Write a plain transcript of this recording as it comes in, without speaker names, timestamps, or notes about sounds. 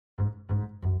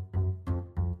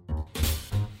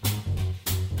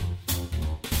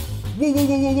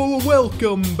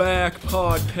Welcome back,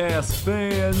 podcast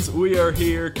fans. We are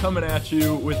here coming at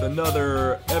you with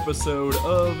another episode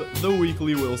of the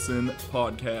Weekly Wilson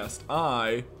podcast.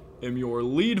 I am your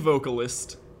lead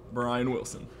vocalist, Brian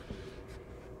Wilson.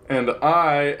 And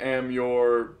I am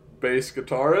your bass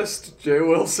guitarist, Jay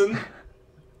Wilson.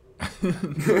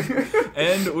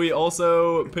 And we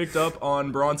also picked up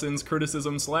on Bronson's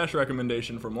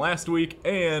criticism/recommendation from last week,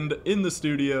 and in the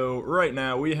studio right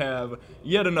now we have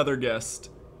yet another guest.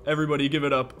 Everybody give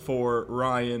it up for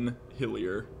Ryan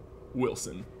Hillyer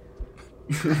Wilson.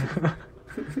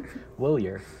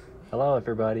 Hillyer. Hello,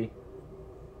 everybody.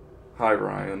 Hi,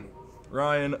 Ryan.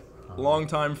 Ryan,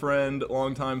 longtime friend,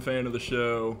 longtime fan of the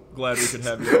show. Glad we could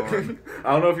have you on.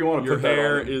 I don't know if you want to Your put that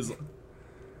hair on. is...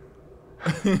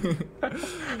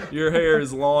 Your hair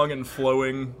is long and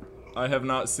flowing. I have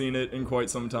not seen it in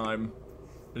quite some time.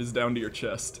 It is down to your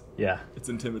chest. Yeah, It's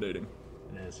intimidating.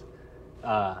 it is.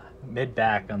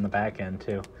 Mid-back on the back end,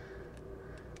 too.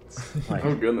 It's like,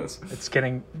 Oh, goodness. it's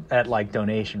getting at, like,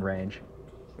 donation range,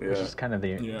 Yeah. which is kind of the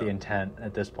Yeah. intent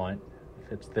at this point.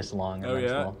 If it's this long, Oh, I might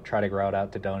as yeah? well try to grow it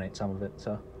out to donate some of it,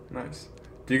 so. Nice.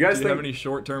 Do you guys Do you think... have any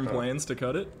short-term plans to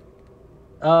cut it?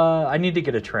 I need to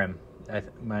get a trim.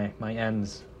 My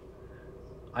ends...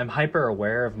 I'm hyper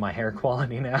aware of my hair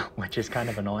quality now, which is kind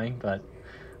of annoying, but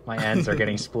my ends are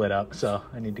getting split up, so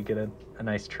I need to get a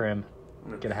nice trim.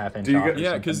 Get a half-inch Do you off get- or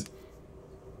Yeah, something.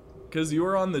 because you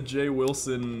were on the Jay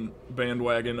Wilson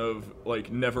bandwagon of, like,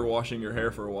 never washing your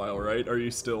hair for a while, right? Are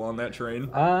you still on that train?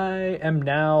 I am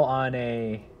now on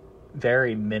a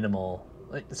very minimal.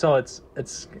 So it's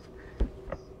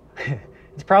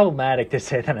it's problematic to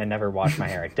say that I never wash my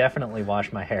hair. I definitely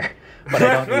wash my hair, but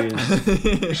I don't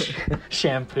use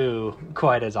shampoo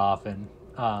quite as often.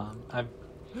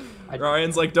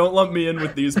 Ryan's like, don't lump me in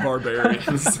with these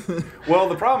barbarians. Well,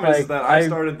 the problem is Like, that I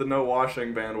started the no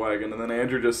washing bandwagon, and then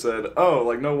Andrew just said, oh,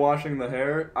 like, no washing the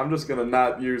hair? I'm just going to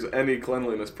not use any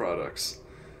cleanliness products.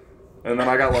 And then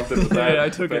I got lumped in with that Yeah, I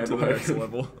took it to the next bandwagon.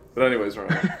 level. But anyways,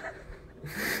 Ryan.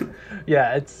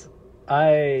 Yeah, it's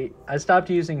I stopped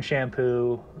using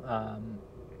shampoo.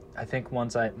 I think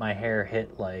once my hair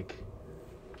hit like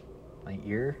my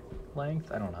ear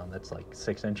length. I don't know. That's like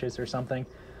 6 inches or something.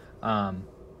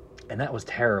 And that was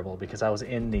terrible because I was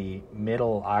in the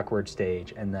middle awkward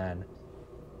stage and then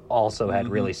also had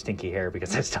really stinky hair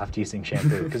because I stopped using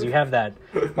shampoo. Because you have that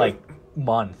like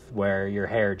month where your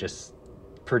hair just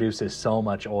produces so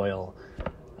much oil.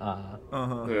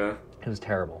 Yeah. It was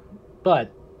terrible.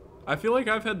 But I feel like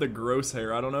I've had the gross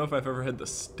hair. I don't know if I've ever had the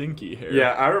stinky hair.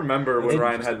 Yeah, I remember when That's an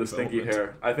Ryan had the interesting stinky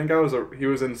development. hair. I think he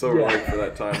was in Silver Yeah. Lake for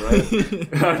that time,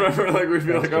 right? I remember like we'd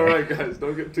be That's like, all right, guys,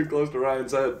 don't get too close to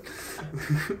Ryan's head.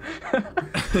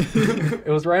 It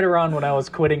was right around when I was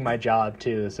quitting my job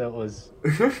too, so it was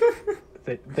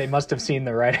they must have seen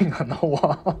the writing on the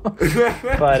wall.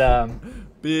 But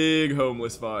Big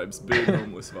homeless vibes. Big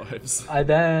homeless vibes. I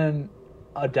then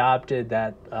adopted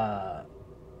that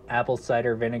apple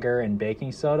cider vinegar and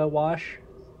baking soda wash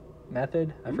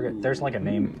method. I forget. There's like a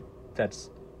name that's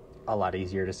a lot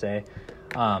easier to say.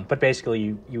 But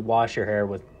basically, you wash your hair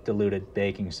with diluted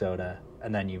baking soda,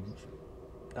 and then you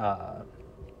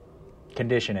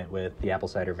condition it with the apple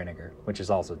cider vinegar, which is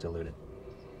also diluted.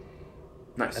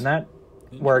 Nice. And that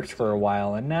worked for a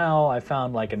while. And now I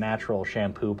found like a natural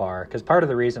shampoo bar. Because part of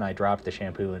the reason I dropped the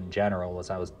shampoo in general was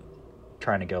I was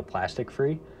trying to go plastic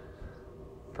free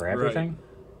for everything.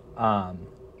 And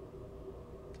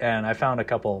I found a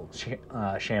couple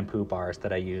shampoo bars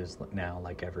that I use now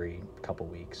like every couple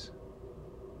weeks.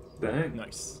 Dang.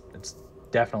 Nice. It's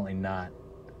definitely not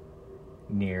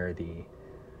near the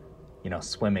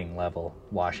swimming level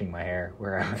washing my hair,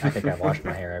 where I think I washed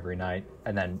my hair every night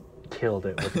and then killed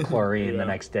it with chlorine the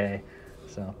next day.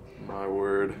 So My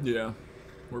word. Yeah.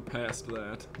 We're past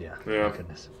that. yeah. Yeah. My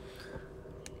goodness.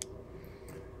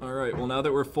 All right. Well, now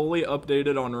that we're fully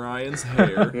updated on Ryan's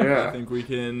hair, Yeah. I think we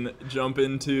can jump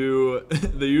into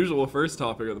the usual first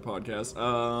topic of the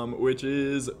podcast, which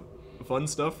is fun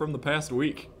stuff from the past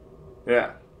week.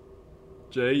 Yeah.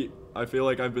 Jay, I feel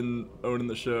like I've been owning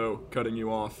the show, cutting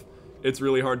you off. It's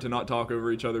really hard to not talk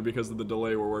over each other because of the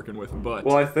delay we're working with, but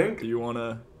Well, I think do you want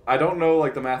to... I don't know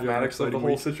like the mathematics of the exciting whole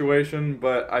week. situation,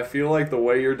 but I feel like the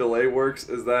way your delay works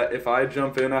is that if I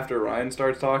jump in after Ryan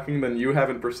starts talking, then you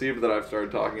haven't perceived that I've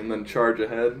started talking and then charge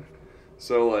ahead.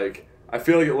 So like I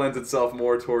feel like it lends itself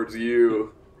more towards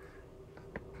you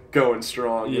going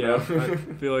strong, you Yeah, know? I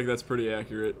feel like that's pretty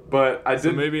accurate. But I So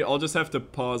did maybe I'll just have to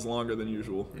pause longer than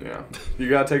usual. Yeah. You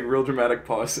gotta take real dramatic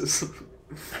pauses.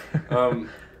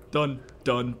 Dun,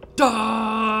 dun,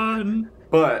 dun!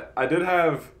 But I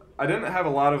I didn't have a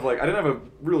lot of, like, I didn't have a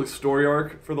really story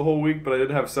arc for the whole week, but I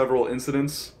did have several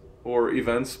incidents or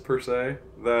events, per se,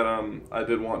 that I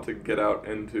did want to get out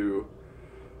into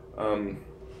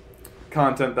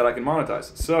content that I can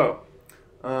monetize. So,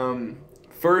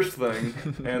 first thing,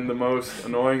 and the most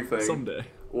annoying thing... Someday.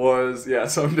 Was, yeah,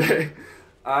 someday,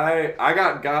 I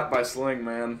got by Sling,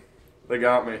 man. They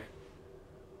got me.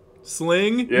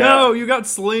 Sling? Yeah. No, you got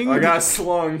slinged? I got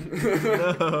slung.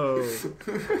 No.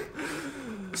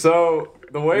 So,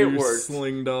 the way it You works...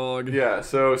 Sling dog. Yeah,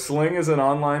 so Sling is an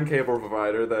online cable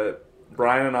provider that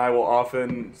Brian and I will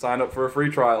often sign up for a free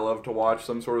trial of to watch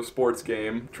some sort of sports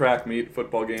game, track meet,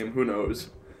 football game, who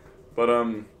knows. But,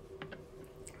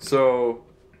 so,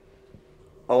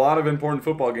 a lot of important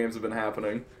football games have been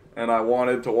happening, and I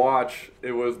wanted to watch.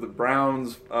 It was the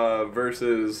Browns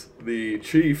versus the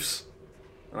Chiefs,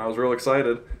 and I was real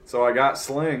excited. So I got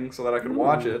Sling so that I could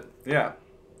watch it. Yeah.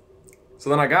 So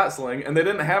then I got Sling, and they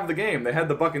didn't have the game. They had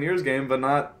the Buccaneers game, but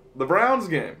not the Browns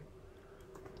game.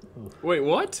 Wait,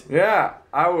 what? Yeah,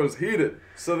 I was heated.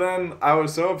 So then I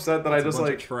was so upset that That's I just a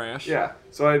bunch like of trash. Yeah.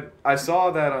 So I saw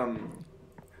that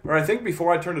or I think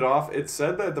before I turned it off, it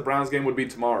said that the Browns game would be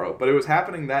tomorrow, but it was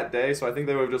happening that day, so I think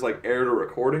they would have just like aired a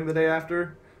recording the day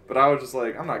after. But I was just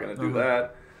like, I'm not gonna do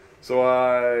that. So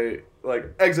I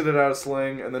like exited out of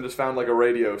Sling and then just found like a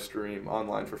radio stream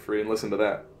online for free and listened to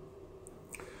that.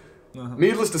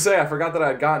 Needless to say, I forgot that I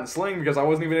had gotten Sling because I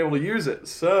wasn't even able to use it.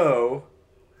 So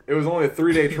it was only a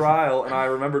 3-day trial, and I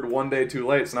remembered one day too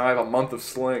late, so now I have a month of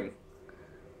Sling.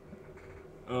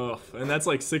 Ugh, and that's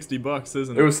like $60,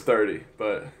 isn't it? It was 30,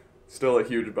 but still a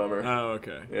huge bummer. Oh,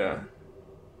 okay. Yeah.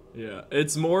 Yeah,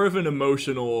 it's more of an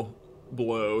emotional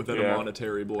blow than a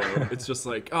monetary blow. It's just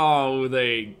like, oh,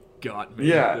 they got me.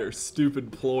 Yeah. Their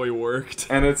stupid ploy worked.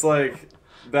 And it's like,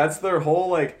 that's their whole,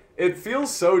 like, it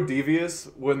feels so devious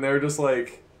when they're just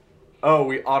like, oh,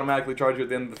 we automatically charge you at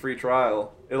the end of the free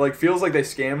trial. It, like, feels like they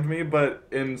scammed me, but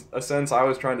in a sense, I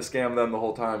was trying to scam them the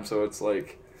whole time, so it's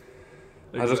like,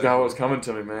 I just got what was coming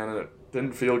to me, man, and it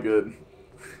didn't feel good.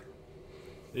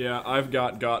 Yeah, I've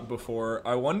got before.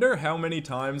 I wonder how many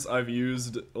times I've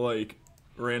used, like,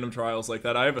 random trials like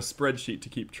that. I have a spreadsheet to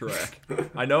keep track.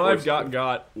 I know I've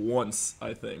got once,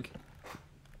 I think.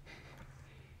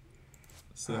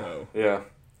 So, yeah.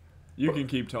 You can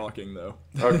keep talking, though.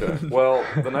 Okay. Well,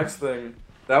 the next thing,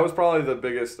 that was probably the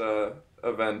biggest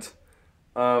event.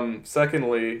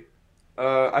 Secondly,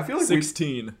 I feel like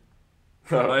 16.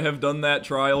 I have done that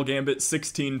trial gambit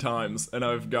 16 times, and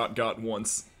I've got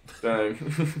once. Dang.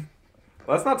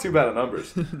 Well, that's not too bad of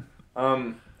numbers.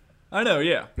 I know,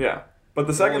 yeah. Yeah. But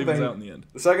the It all second evens thing, out in the end.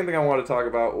 the second thing I wanted to talk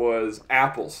about was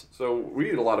apples. So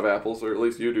we eat a lot of apples, or at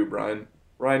least you do, Brian.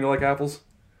 Ryan, you like apples?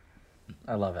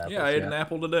 I love apples. Yeah, I ate an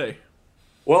apple today.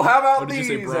 Well, how about Oh, did you these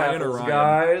say Brian or apples, Ryan?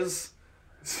 guys?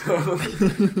 So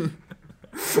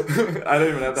I didn't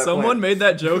even have that. Someone planned. made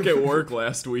that joke at work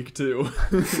last week, too.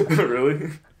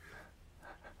 Really?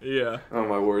 Yeah. Oh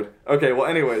my word. Okay. Well,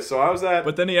 anyway, so I was at.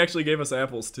 But then he actually gave us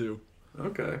apples, too.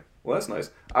 Okay. Well, that's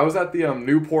nice. I was at the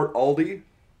Newport Aldi,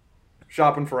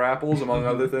 shopping for apples among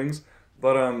other things.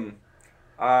 But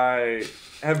I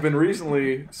have been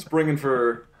recently springing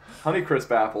for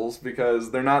Honeycrisp apples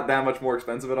because they're not that much more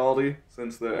expensive at Aldi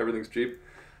since everything's cheap.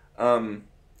 And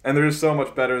they're just so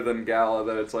much better than Gala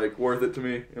that it's like worth it to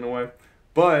me in a way.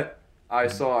 But I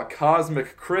saw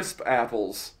Cosmic Crisp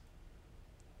apples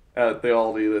at the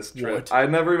Aldi this trip. What?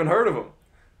 I'd never even heard of them.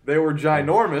 They were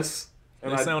ginormous.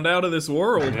 And They sound out of this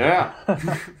world. yeah.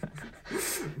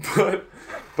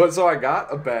 But so I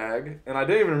got a bag, and I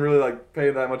didn't even really like pay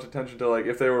that much attention to like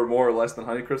if they were more or less than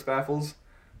Honeycrisp apples.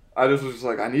 I just was just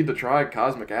like, I need to try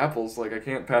Cosmic apples. Like I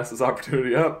can't pass this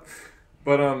opportunity up.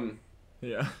 But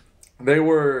Yeah. they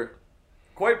were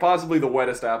quite possibly the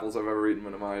wettest apples I've ever eaten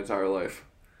in my entire life.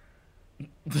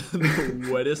 The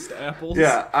wettest apples?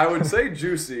 Yeah, I would say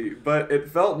juicy, but it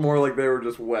felt more like they were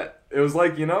just wet. It was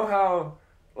like, you know how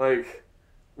like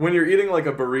when you're eating like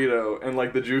a burrito and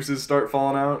like the juices start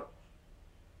falling out?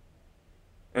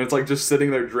 And it's like just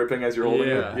sitting there dripping as you're holding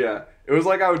it. Yeah. It was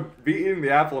like I would be eating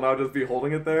the apple and I would just be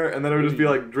holding it there and then it would just be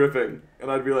like dripping.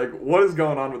 And I'd be like, what is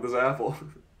going on with this apple?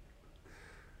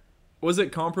 Was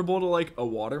it comparable to, like, a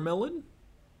watermelon?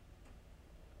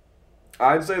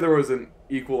 I'd say there was an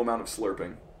equal amount of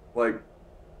slurping. Like,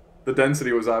 the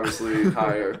density was obviously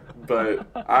higher, but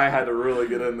I had to really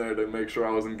get in there to make sure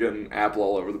I wasn't getting apple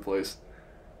all over the place.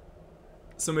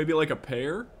 So maybe like a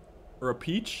pear? Or a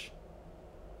peach?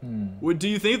 Do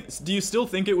you still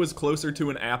think it was closer to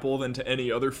an apple than to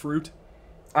any other fruit?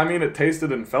 I mean, it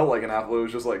tasted and felt like an apple. It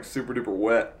was just like super duper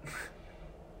wet.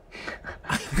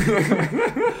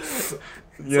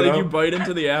 It's like you bite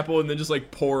into the apple and then just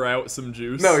like pour out some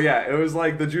juice. No, yeah, it was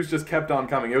like the juice just kept on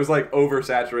coming. It was like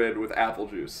oversaturated with apple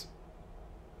juice.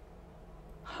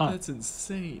 Huh. That's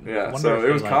insane. Yeah, so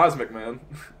it was cosmic, man.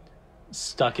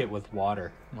 Stuck it with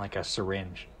water, like a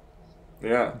syringe.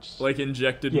 Yeah. Like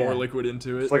injected more liquid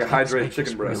into it. It's like a hydrated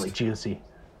chicken breast. Really juicy.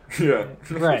 Yeah.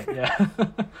 Right, yeah.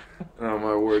 Oh,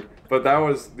 my word. But that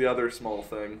was the other small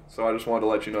thing. So I just wanted to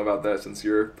let you know about that since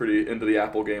you're pretty into the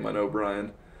Apple game, I know,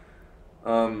 Brian.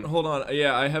 Hold on.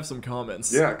 Yeah, I have some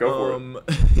comments. Yeah, go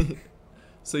for it.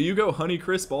 So you go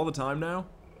Honeycrisp all the time now?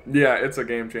 Yeah, it's a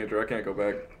game changer. I can't go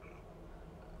back.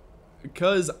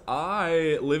 Because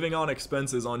living on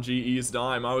expenses on GE's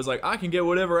dime, I was like, I can get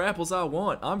whatever apples I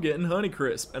want. I'm getting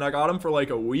Honeycrisp. And I got them for like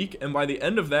a week, and by the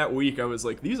end of that week, I was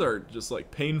like, these are just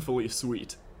like painfully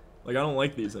sweet. Like, I don't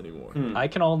like these anymore. I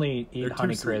can only eat They're too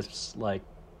Honeycrisps, like,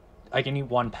 I can eat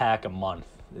 1 pack a month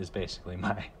is basically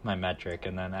my metric,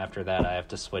 and then after that I have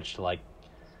to switch to, like,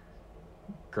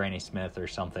 Granny Smith or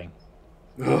something.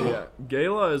 Yeah,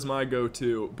 Gala is my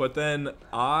go-to, but then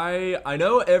I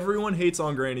know everyone hates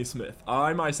on Granny Smith.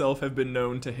 I myself have been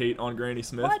known to hate on Granny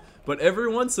Smith, but every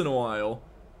once in a while,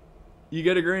 you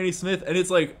get a Granny Smith, and it's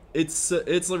like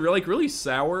like really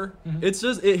sour. Mm-hmm. It's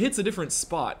just it hits a different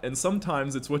spot, and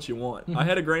sometimes it's what you want. I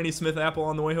had a Granny Smith apple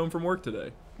on the way home from work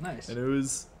today. Nice. And it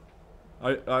was,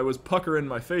 I was puckering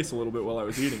my face a little bit while I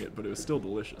was eating it, but it was still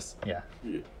delicious. Yeah.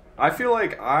 I feel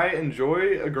like I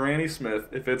enjoy a Granny Smith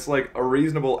if it's like a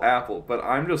reasonable apple, but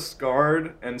I'm just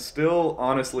scarred and still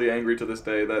honestly angry to this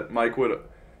day that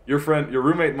your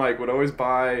roommate Mike would always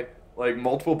buy like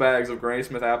multiple bags of Granny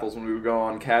Smith apples when we would go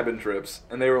on cabin trips,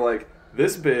 and they were like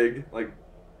this big, like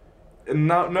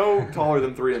no taller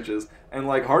than 3 inches, and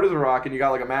like hard as a rock, and you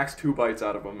got like a max 2 bites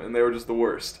out of them, and they were just the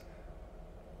worst.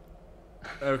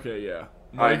 Okay, yeah.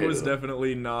 Mike was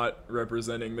definitely not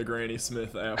representing the Granny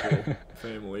Smith apple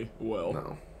family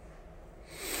well.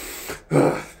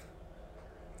 No.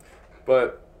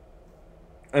 But,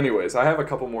 anyways, I have a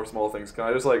couple more small things. Can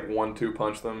I just, like, 1-2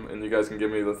 punch them, and you guys can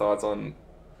give me the thoughts on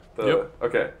the... Yep.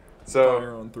 Okay, so...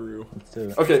 Fire on through. Let's do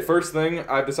it. Okay, first thing,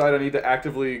 I've decided I need to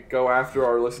actively go after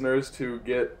our listeners to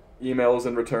get emails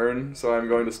in return, so I'm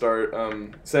going to start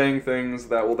saying things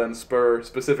that will then spur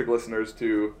specific listeners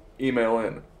to email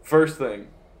in. First thing,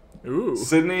 Ooh.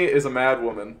 Sydney is a mad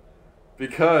woman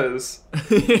because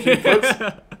she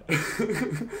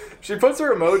puts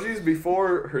her emojis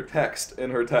before her text in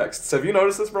her texts. Have you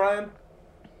noticed this, Brian?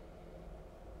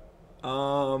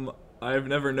 I've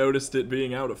never noticed it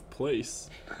being out of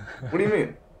place. What do you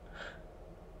mean?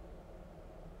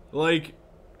 Like,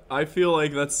 I feel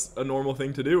like that's a normal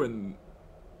thing to do in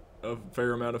a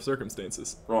fair amount of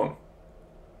circumstances. Wrong.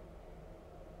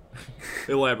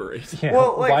 Elaborate. Yeah.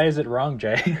 Well, like, why is it wrong,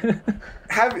 Jay?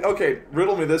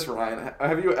 Riddle me this, Ryan.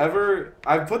 Have you ever...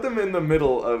 I've put them in the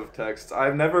middle of texts.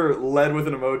 I've never led with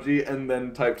an emoji and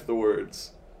then typed the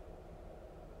words.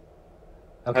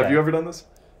 Okay. Have you ever done this?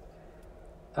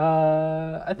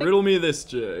 I think Riddle me this,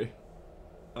 Jay.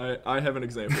 I have an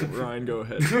example. Ryan, go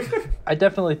ahead. I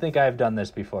definitely think I've done this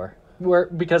before.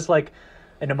 Because like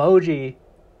an emoji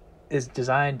is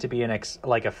designed to be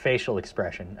like a facial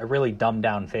expression, a really dumbed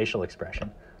down facial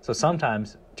expression. So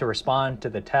sometimes to respond to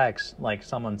the text, like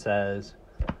someone says,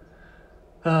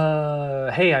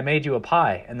 hey, I made you a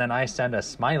pie, and then I send a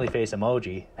smiley face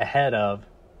emoji ahead of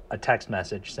a text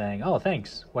message saying, oh,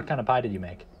 thanks. What kind of pie did you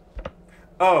make?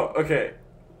 Oh, okay.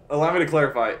 Allow me to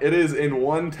clarify. It is in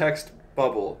one text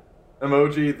bubble.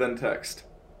 Emoji, then text.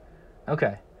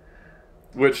 Okay.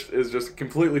 Which is just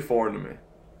completely foreign to me.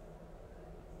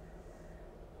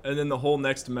 And then the whole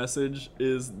next message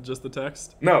is just the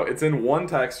text? No, it's in one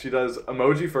text. She does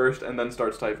emoji first and then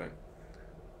starts typing.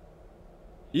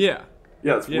 Yeah.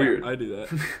 Yeah, it's weird. I do that.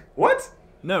 What?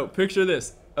 No, picture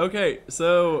this. Okay,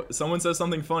 so someone says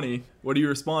something funny. What do you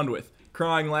respond with?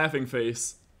 Crying, laughing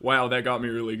face. Wow, that got me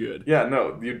really good. Yeah,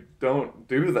 no, you don't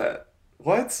do that.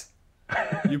 What?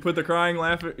 You put the crying,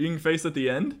 laughing face at the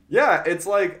end? Yeah, it's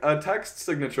like a text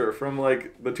signature from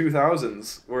like the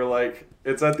 2000s where like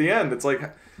it's at the end. It's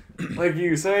like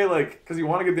you say like because you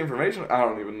want to get the information. I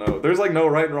don't even know. There's like no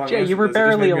right and wrong. Jay, answer you were to this. It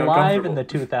just barely made me alive in the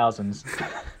uncomfortable. 2000s.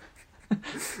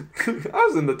 I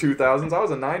was in the 2000s. I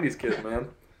was a 90s kid, man.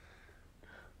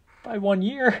 By 1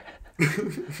 year.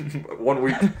 1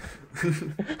 week.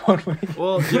 1 week.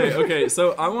 Well, Jay, okay,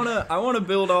 so I wanna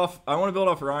build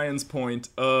off Ryan's point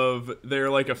of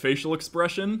they're like a facial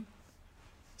expression.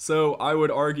 So I would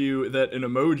argue that an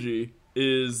emoji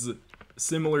is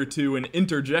similar to an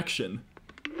interjection,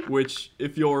 which,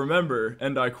 if you'll remember,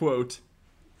 and I quote,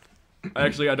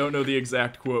 actually I don't know the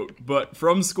exact quote, but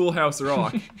from Schoolhouse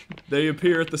Rock, they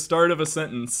appear at the start of a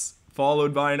sentence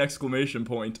followed by an exclamation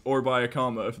point or by a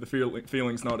comma if the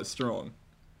feeling's not as strong.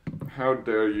 How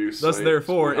dare you say Thus,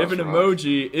 therefore, if an Schoolhouse Rock.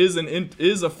 emoji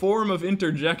is a form of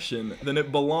interjection, then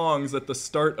it belongs at the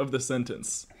start of the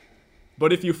sentence.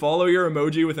 But if you follow your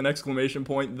emoji with an exclamation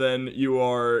point, then you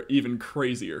are even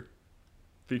crazier.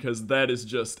 Because that is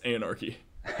just anarchy.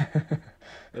 That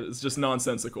is just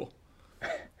nonsensical.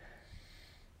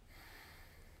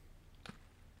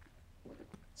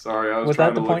 Sorry, I was Was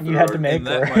trying that the to point look you had to through make?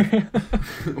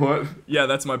 that Or, What? Yeah,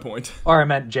 that's my point. or I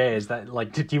meant Jay. Is that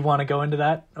like? Did you want to go into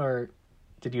that, or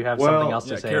did you have something else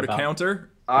to Yeah, say care about? to counter?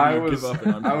 Or I do you was give up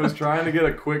and I'm I was trying to get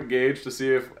a quick gauge to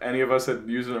see if any of us had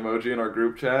used an emoji in our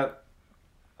group chat.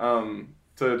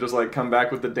 To just like come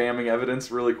back with the damning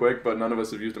evidence really quick, but none of us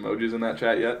have used emojis in that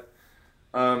chat yet.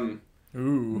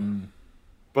 Ooh.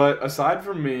 But aside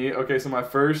from me, okay, so my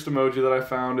first emoji that I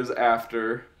found is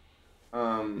after.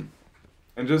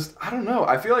 And just, I don't know.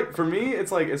 I feel like for me,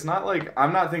 it's like, it's not like,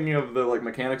 I'm not thinking of the like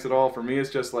mechanics at all. For me, it's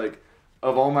just like,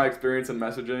 of all my experience in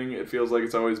messaging, it feels like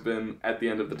it's always been at the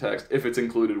end of the text, if it's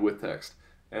included with text.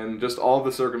 And just all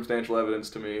the circumstantial evidence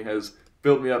to me has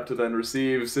built me up to then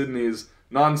receive Sydney's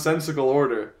nonsensical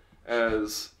order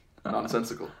as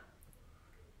nonsensical.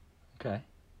 Okay.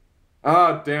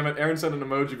 Ah, damn it. Aaron sent an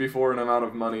emoji before an amount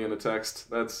of money in a text.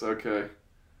 That's okay.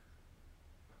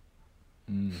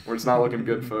 Or it's not looking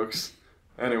good, folks.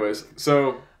 Anyways,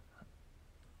 so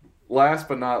last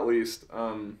but not least,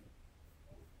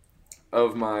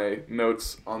 of my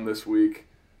notes on this week,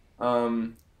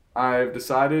 I've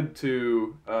decided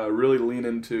to really lean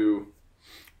into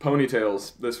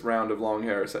ponytails this round of long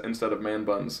hair instead of man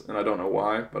buns, and I don't know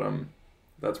why, but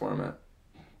that's where I'm at.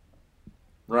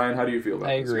 Ryan, how do you feel about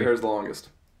this? agree. Your hair's the longest.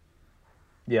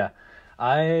 Yeah.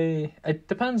 It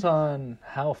depends on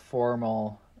how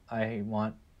formal I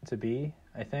want to be,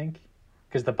 I think.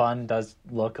 Because the bun does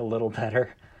look a little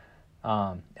better.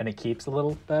 And it keeps a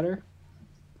little better.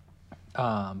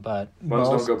 But Buns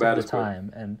most don't go bad of as the quick.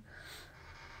 time. And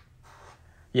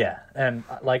yeah. And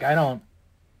like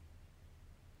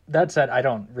that said, I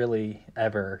don't really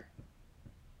ever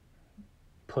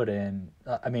putting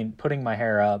my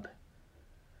hair up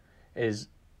is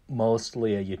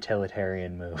mostly a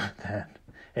utilitarian move than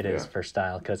it is for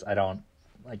style, because I don't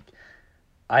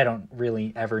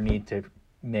really ever need to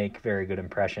make very good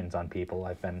impressions on people.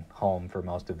 I've been home for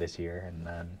most of this year, and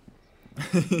then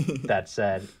that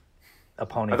said, a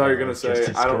ponytail. I thought you were going to is just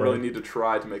say, as I don't good. really need to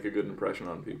try to make a good impression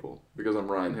on people, because I'm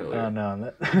Ryan Hillyer. Oh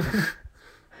no,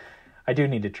 I do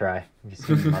need to try. You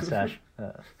see the mustache?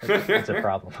 It's a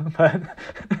problem, but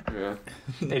Yeah.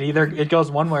 it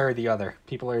goes one way or the other.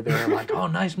 People are there like, oh,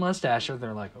 nice mustache, or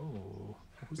they're like, oh,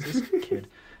 who's this kid?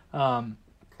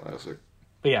 Classic.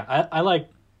 But yeah, I like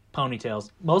ponytails,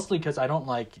 mostly because I don't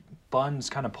like buns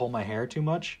kind of pull my hair too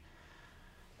much.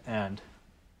 And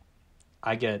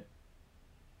I don't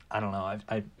know,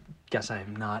 I guess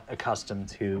I'm not accustomed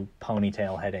to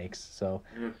ponytail headaches, so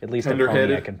at least a pony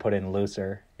Tender-headed. I can put in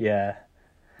looser. Yeah.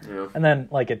 Yeah. And then,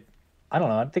 like, I don't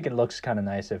know, I think it looks kind of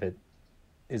nice if it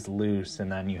is loose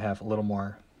and then you have a little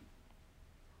more,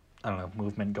 I don't know,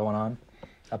 movement going on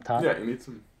up top. Yeah, you need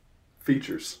some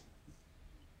features.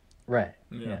 Right.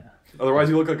 Yeah. Yeah. Otherwise,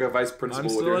 you look like a vice principal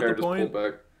with still your at hair the just point-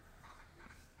 pulled back.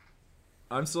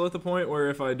 I'm still at the point where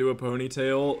if I do a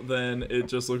ponytail, then it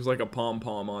just looks like a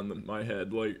pom-pom on my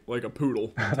head, like a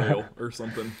poodle tail or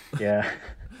something. Yeah.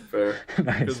 Fair.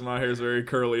 Nice. Because my hair's very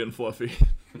curly and fluffy.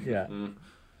 Yeah.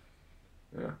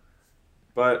 Yeah.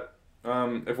 But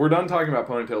if we're done talking about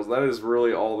ponytails, that is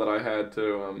really all that I had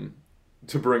to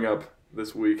bring up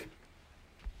this week.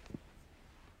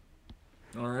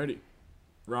 Alrighty.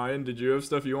 Ryan, did you have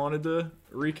stuff you wanted to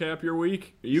recap your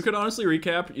week? You could honestly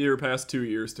recap your past 2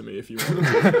 years to me if you wanted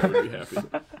to. I would be happy.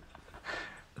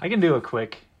 I can do a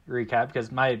quick recap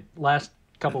because my last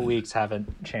couple weeks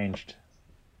haven't changed.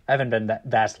 I haven't been that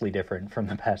vastly different from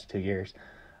the past 2 years.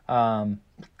 Let's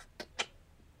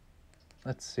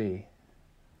see.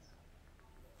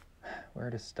 Where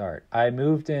to start? I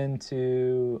moved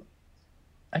into...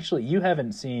 Actually, you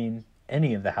haven't seen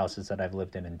any of the houses that I've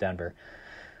lived in Denver.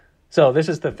 So this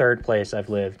is the third place I've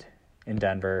lived in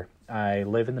Denver. I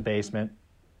live in the basement,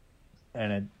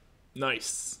 and it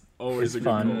Nice. Always is a good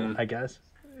fun, call. I guess.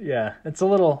 Yeah, it's a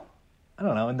little... I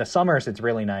don't know. In the summers, it's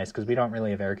really nice because we don't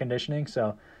really have air conditioning,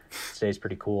 so it stays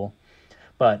pretty cool.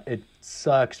 But it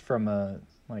sucks from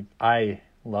I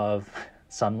love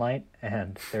sunlight,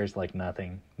 and there's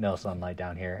no sunlight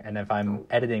down here. And if I'm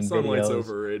editing Sunlight's videos,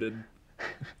 overrated.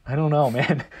 I don't know,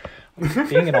 man.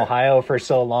 Being in Ohio for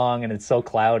so long and it's so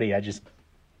cloudy, I just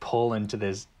pull into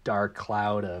this dark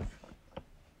cloud of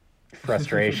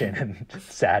frustration and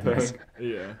sadness.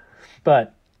 Yeah.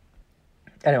 But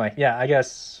Anyway, yeah, I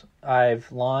guess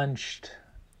I've launched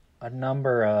a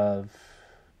number of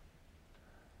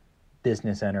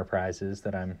business enterprises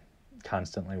that I'm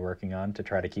constantly working on to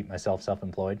try to keep myself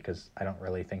self-employed because I don't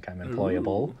really think I'm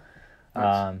employable. Ooh,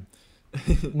 nice.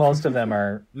 Most of them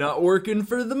are not working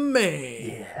for the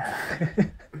man.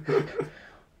 Yeah.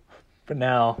 But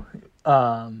now,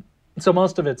 so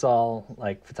most of it's all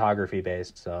like photography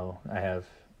based. So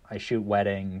I shoot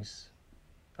weddings,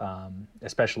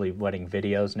 especially wedding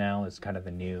videos now is kind of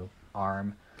the new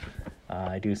arm.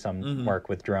 I do some work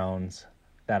with drones.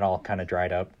 That all kind of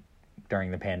dried up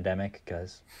during the pandemic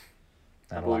because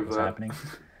not a lot was happening.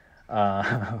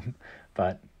 And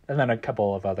then a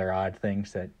couple of other odd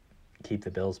things that keep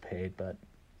the bills paid. But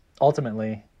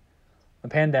ultimately, the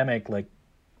pandemic, like,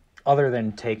 other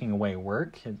than taking away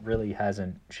work, it really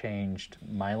hasn't changed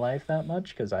my life that much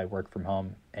because I work from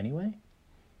home anyway.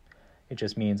 It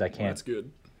just means I can't. That's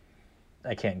good.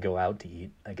 I can't go out to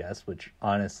eat, I guess, which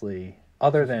honestly,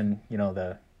 other than,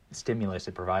 the stimulus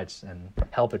it provides and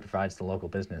help it provides to local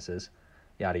businesses,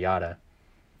 yada yada,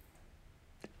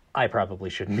 I probably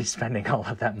shouldn't be spending all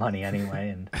of that money anyway,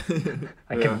 and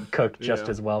I can cook just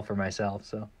as well for myself.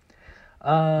 So,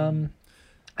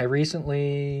 I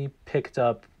recently picked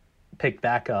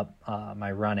back up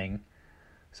my running.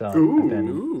 So I've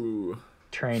been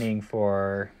training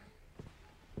for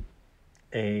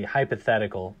a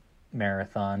hypothetical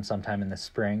marathon sometime in the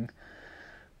spring.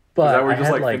 But is that where you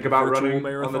just like think about running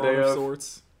on the day of?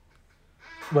 Sorts?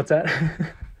 What's that?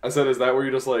 I said, is that where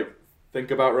you just think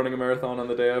about running a marathon on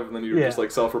the day of, and then you just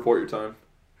self-report your time?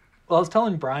 Well, I was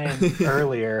telling Brian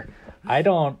earlier,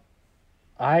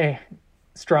 I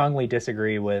strongly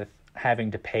disagree with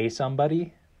having to pay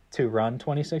somebody to run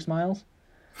 26 miles.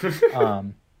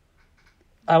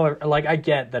 I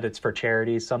get that it's for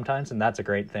charities sometimes, and that's a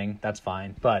great thing. That's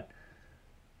fine. But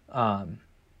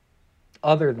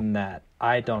other than that,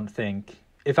 I don't think,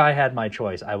 if I had my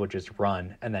choice, I would just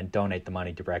run and then donate the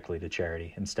money directly to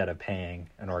charity instead of paying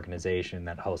an organization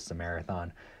that hosts a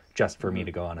marathon just for me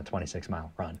to go on a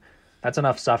 26-mile run. That's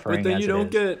enough suffering. But then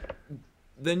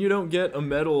you don't get a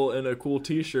medal and a cool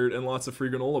T-shirt and lots of free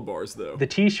granola bars, though. The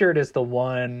T-shirt is the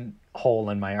one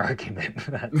hole in my argument.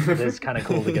 That it is kind of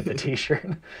cool to get the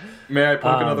T-shirt. May I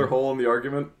poke another hole in the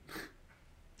argument?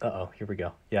 Uh-oh, here we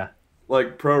go. Yeah.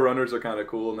 Pro runners are kind of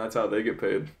cool, and that's how they get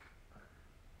paid.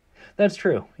 That's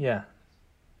true. Yeah.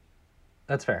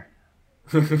 That's fair.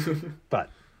 But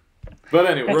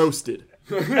anyway. Roasted.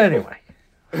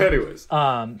 Anyways.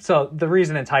 So the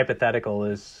reason it's hypothetical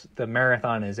is the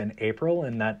marathon is in April,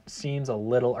 and that seems a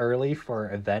little early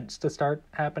for events to start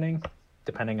happening,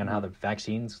 depending on how the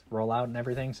vaccines roll out and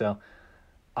everything. So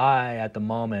I, at the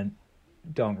moment,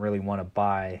 don't really want to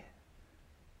buy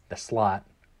the slot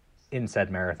in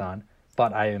said marathon,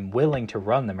 but I am willing to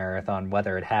run the marathon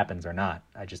whether it happens or not.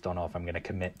 I just don't know if I'm going to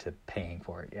commit to paying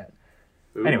for it yet.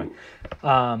 Ooh. Anyway,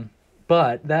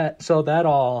 but that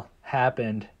all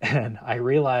happened, and I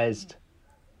realized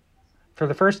for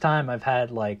the first time I've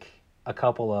had a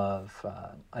couple of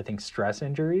I think stress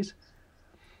injuries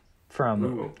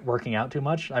from working out too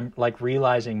much. I'm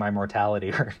realizing my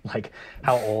mortality or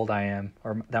how old I am,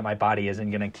 or that my body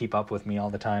isn't going to keep up with me all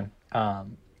the time.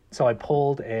 So I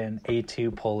pulled an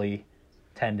A2 pulley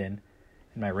tendon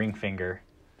in my ring finger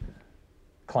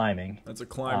climbing. That's a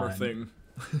climber thing.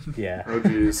 Yeah. Oh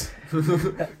jeez.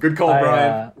 Good call,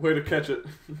 Brian. Way to catch it.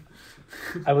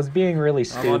 I was being really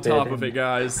stupid. I'm on top of it,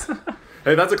 guys.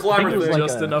 Hey, that's a climber thing.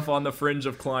 Just enough on the fringe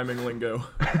of climbing lingo.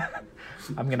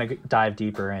 I'm going to dive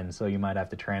deeper in, so you might have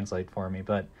to translate for me.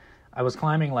 But I was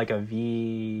climbing a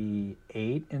V8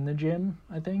 in the gym,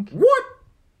 I think. What?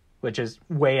 Which is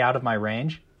way out of my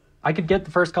range. I could get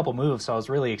the first couple moves, so I was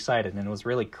really excited, and it was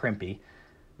really crimpy.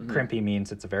 Mm-hmm. Crimpy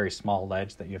means it's a very small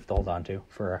ledge that you have to hold on to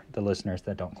for the listeners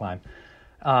that don't climb.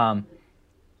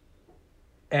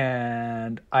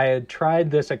 And I had tried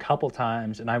this a couple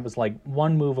times, and I was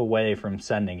one move away from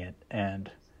sending it. And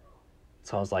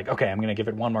so I was like, okay, I'm going to give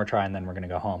it one more try, and then we're going to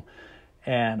go home.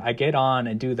 And I get on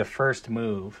and do the first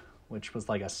move, which was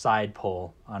a side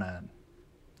pull on a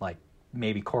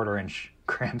maybe 1/4 inch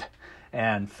crimp,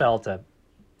 and felt a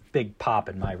big pop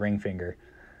in my ring finger.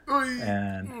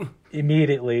 And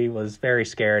immediately was very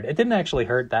scared. It didn't actually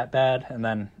hurt that bad. And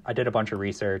then I did a bunch of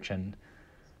research, and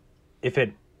if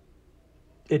it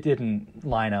didn't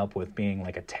line up with being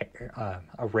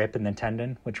a rip in the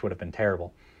tendon, which would have been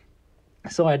terrible.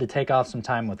 So I had to take off some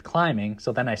time with climbing.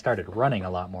 So then I started running a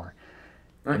lot more.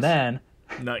 Nice. And then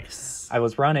I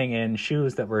was running in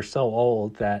shoes that were so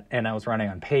old and I was running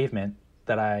on pavement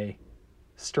that I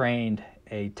strained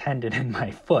a tendon in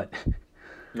my foot.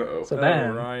 Uh-oh. So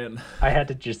then Ryan. I had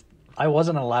to just I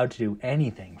wasn't allowed to do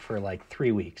anything for like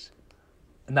 3 weeks.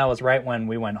 And that was right when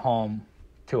we went home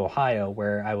to Ohio,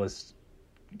 where I was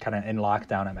kind of in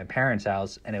lockdown at my parents'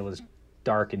 house, and it was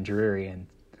dark and dreary and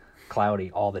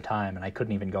cloudy all the time, and I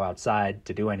couldn't even go outside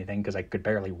to do anything because I could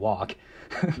barely walk.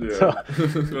 Yeah.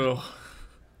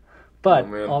 But Oh,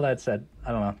 man. all that said,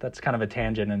 I don't know, that's kind of a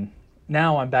tangent, and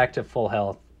now I'm back to full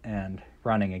health and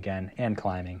running again and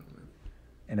climbing,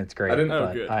 and it's great.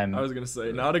 Oh, good. I was gonna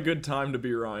say, not a good time to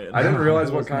be Ryan. I didn't realize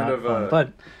it what was kind not of fun,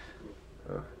 but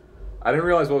I didn't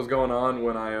realize what was going on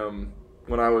when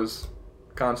I was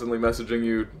constantly messaging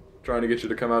you, trying to get you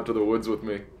to come out to the woods with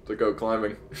me to go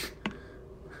climbing.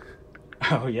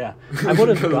 oh yeah, I would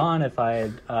have gone if I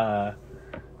had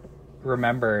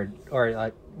remembered or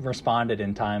like responded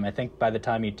in time. I think by the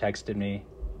time you texted me,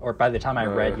 or by the time I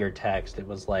read your text, it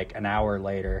was like an hour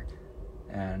later,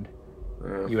 and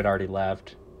you had already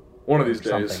left. One of these days.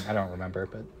 Something I don't remember,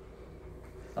 but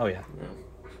oh yeah.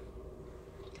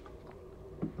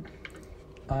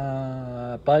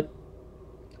 But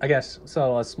I guess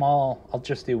so. I'll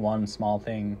just do one small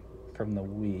thing from the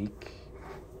week.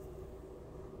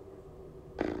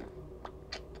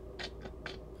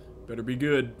 Better be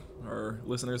good. Our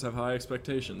listeners have high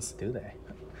expectations. Do they?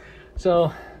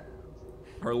 So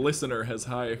Our listener has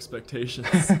high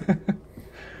expectations.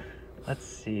 let's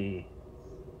see.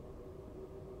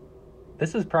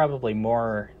 This is probably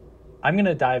more. I'm going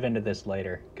to dive into this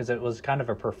later because it was kind of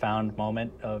a profound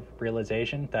moment of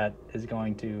realization that is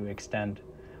going to extend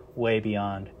way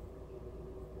beyond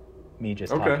me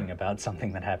just talking about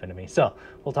something that happened to me. So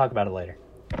we'll talk about it later.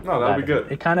 No, that'll be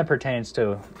good. It kind of pertains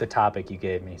to the topic you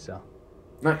gave me, so.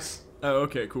 Nice. Oh,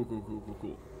 okay,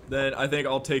 cool. Then I think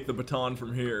I'll take the baton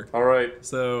from here. All right.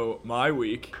 So, my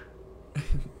week.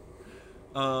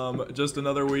 Just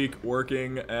another week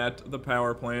working at the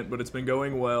power plant, but it's been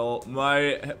going well.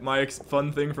 My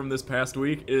fun thing from this past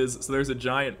week is, so there's a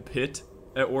giant pit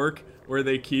at work where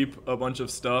they keep a bunch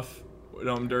of stuff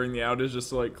during the outage just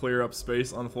to like clear up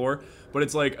space on the floor. But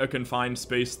it's like a confined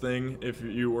space thing if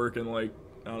you work in like,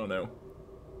 I don't know,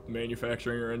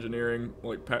 manufacturing or engineering,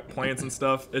 like plants and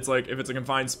stuff. It's like if it's a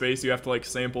confined space, you have to like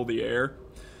sample the air.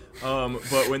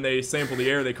 But when they sample the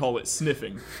air, they call it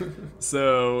sniffing.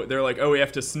 So they're like, oh, we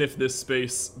have to sniff this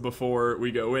space before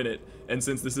we go in it. And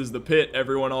since this is the pit,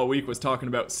 everyone all week was talking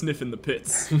about sniffing the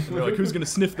pits. And they're like, who's gonna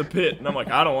sniff the pit? And I'm like,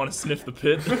 I don't want to sniff the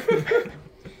pit.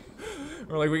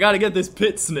 We're like, we got to get this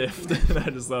pit sniffed. And I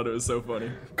just thought it was so funny.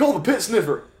 Call the pit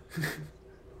sniffer.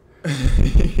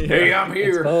 Hey, I'm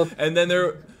here. And then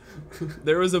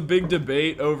there was a big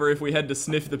debate over if we had to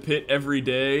sniff the pit every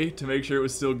day to make sure it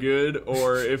was still good,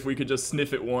 or if we could just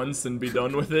sniff it once and be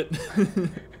done with it.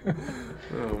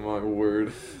 Oh my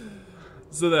word.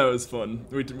 So that was fun.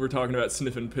 We were talking about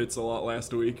sniffing pits a lot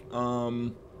last week.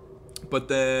 But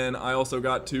then I also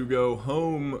got to go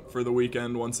home for the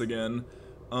weekend once again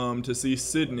to see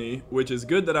Sydney, which is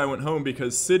good that I went home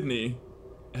because Sydney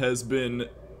has been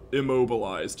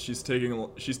immobilized. She's taken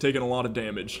a lot of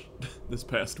damage this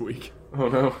past week. Oh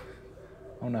no.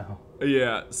 Oh no.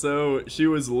 Yeah, so she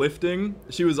was lifting.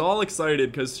 She was all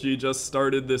excited because she just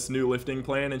started this new lifting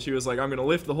plan, and she was like, I'm going to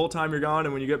lift the whole time you're gone,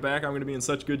 and when you get back, I'm going to be in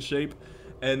such good shape.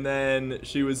 And then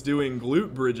she was doing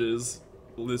glute bridges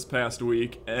this past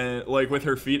week, and like with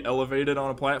her feet elevated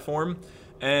on a platform,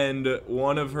 and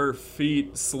one of her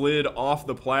feet slid off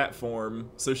the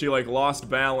platform, so she like lost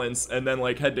balance and then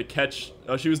like had to catch.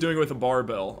 She was doing it with a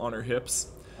barbell on her hips.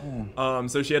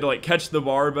 So she had to like catch the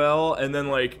barbell and then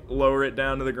like lower it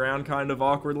down to the ground kind of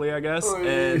awkwardly, I guess.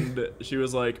 And she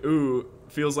was like, ooh,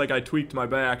 feels like I tweaked my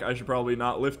back. I should probably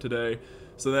not lift today.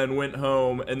 So then went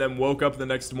home and then woke up the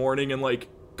next morning and like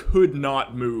could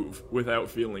not move without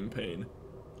feeling pain.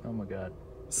 Oh my god.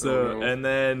 So, and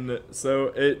then, so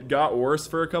it got worse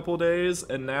for a couple days,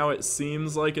 and now it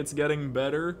seems like it's getting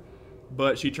better,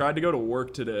 but she tried to go to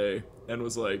work today and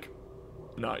was like,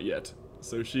 not yet.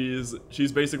 So she's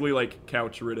basically like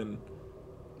couch ridden.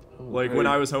 Like when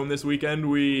I was home this weekend,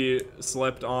 we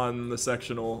slept on the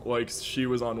sectional. Like she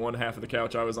was on one half of the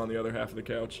couch, I was on the other half of the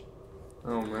couch.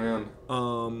 Oh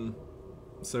man.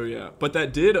 So yeah, but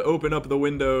that did open up the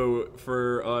window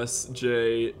for us,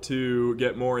 Jay, to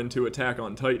get more into Attack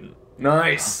on Titan.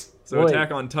 Nice. So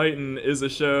Attack on Titan is a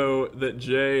show that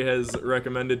Jay has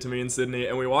recommended to me and Sydney,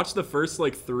 and we watched the first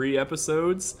like 3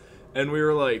 episodes, and we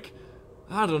were like,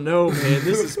 I don't know, man,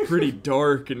 this is pretty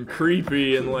dark and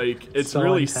creepy, and like it's so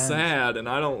really intense. sad, and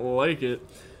I don't like it.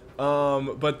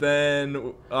 But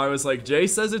then I was like, Jay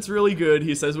says it's really good.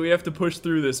 He says we have to push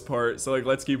through this part, so like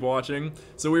let's keep watching.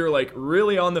 So we were like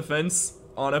really on the fence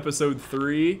on episode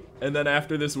 3, and then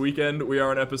after this weekend we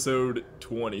are on episode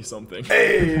 20 something.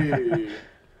 Hey.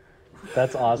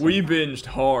 That's awesome. We binged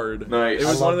hard. Nice. It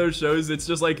was one of those shows. It's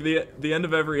just like the end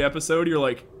of every episode. You're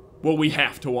like, well, we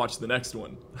have to watch the next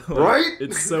one. Like, right?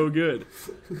 It's so good.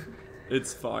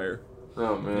 It's fire.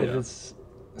 Oh man, It is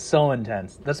so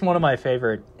intense. That's one of my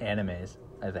favorite animes,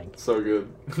 I think, so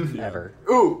good. ever.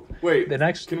 Ooh, wait. The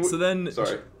next, So then,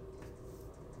 Sorry.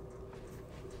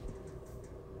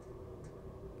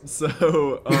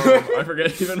 So, I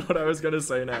forget even what I was going to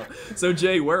say now. So,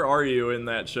 Jay, where are you in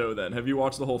that show then? Have you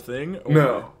watched the whole thing? Or...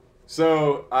 No.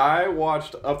 So, I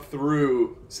watched up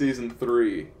through season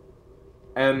 3.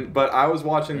 But I was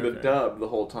watching the Okay. dub the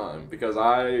whole time because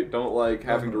I don't like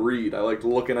having to read. I like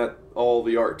looking at all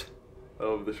the art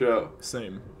of the show.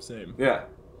 Same. Yeah.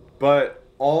 But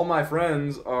all my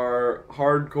friends are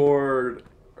hardcore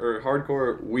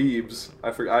weebs. I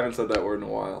haven't said that word in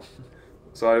a while.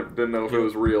 So I didn't know if it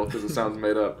was real because it sounds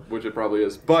made up, which it probably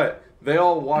is. But they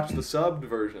all watch the subbed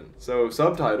version, so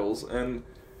subtitles, and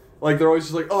like they're always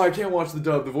just like, "Oh, I can't watch the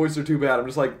dub. The voices are too bad." I'm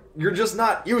just like, "You're just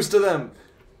not used to them."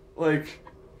 Like,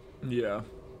 Yeah.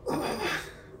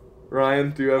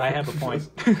 Ryan, do you have? I have a point.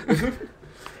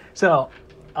 So,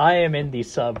 I am in the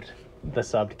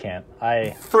subbed camp.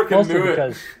 I Frickin' mostly knew it.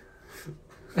 because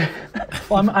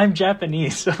well, I'm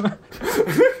Japanese. So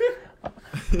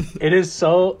it is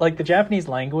so like the Japanese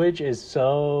language is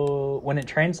so when it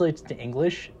translates to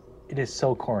English, it is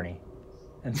so corny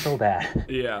and so bad.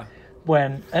 Yeah.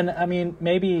 I mean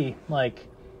maybe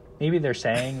they're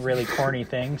saying really corny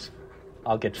things.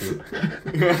 I'll get you.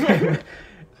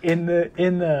 in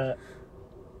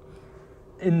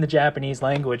the Japanese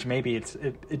language, maybe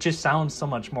it just sounds so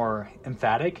much more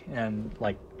emphatic and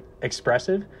like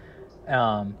expressive,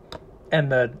 and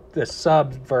the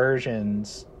sub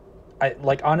versions, I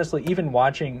like honestly even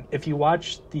watching if you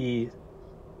watch the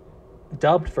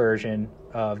dubbed version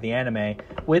of the anime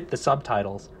with the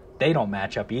subtitles, they don't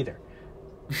match up either.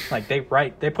 Like they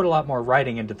put a lot more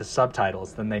writing into the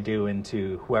subtitles than they do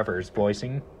into whoever's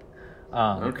voicing.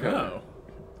 Okay. Oh,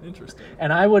 interesting.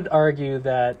 And I would argue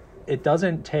that it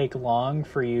doesn't take long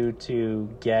for you to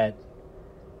get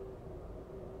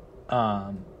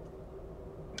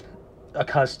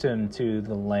accustomed to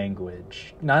the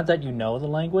language. Not that you know the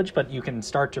language, but you can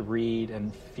start to read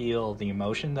and feel the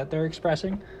emotion that they're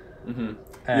expressing. Mm-hmm.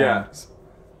 And, Yeah.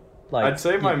 like I'd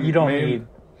say my you don't main... need.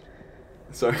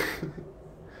 Sorry.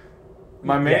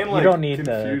 My main you don't need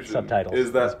the confusion subtitles.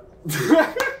 is that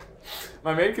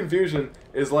my main confusion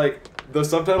is like the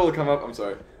subtitle will come up. I'm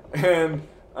sorry, and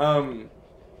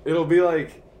it'll be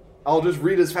like I'll just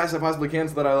read as fast as I possibly can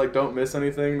so that I like don't miss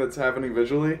anything that's happening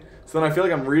visually. So then I feel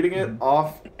like I'm reading it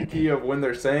off key of when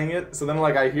they're saying it. So then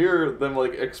like I hear them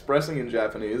like expressing in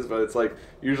Japanese, but it's like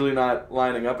usually not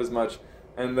lining up as much.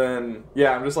 And then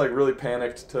yeah, I'm just like really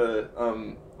panicked to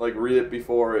like read it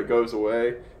before it goes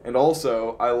away. And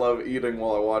also, I love eating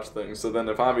while I watch things. So then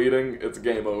if I'm eating, it's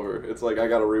game over. It's like I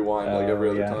gotta rewind like every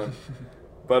other time.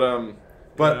 But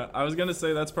Yeah, I was gonna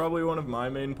say that's probably one of my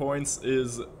main points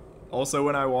is also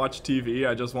when I watch TV,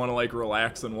 I just want to like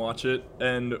relax and watch it.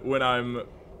 And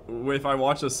if I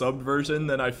watch a subbed version,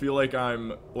 then I feel like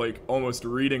I'm like almost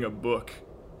reading a book.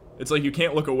 It's like you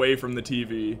can't look away from the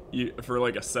TV for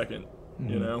like a second,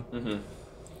 you know? Mm-hmm.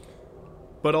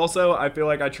 But also, I feel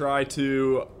like I try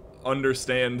to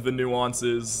understand the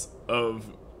nuances of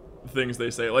things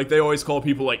they say. Like, they always call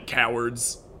people, like,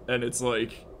 cowards, and it's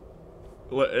like,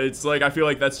 I feel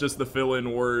like that's just the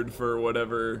fill-in word for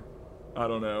whatever, I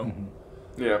don't know.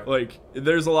 Yeah. Like,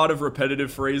 there's a lot of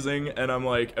repetitive phrasing, and I'm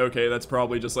like, okay, that's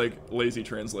probably just, like, lazy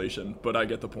translation, but I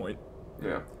get the point.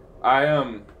 Yeah.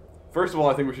 First of all,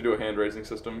 I think we should do a hand-raising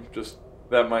system. Just,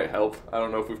 that might help. I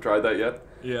don't know if we've tried that yet.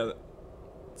 Yeah,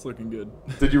 it's looking good.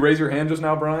 Did you raise your hand just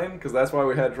now, Brian? Because that's why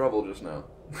we had trouble just now.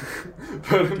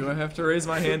 Do I have to raise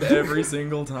my hand every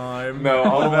single time? No, What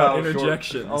I'll about allow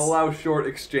interjections? I'll allow short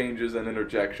exchanges and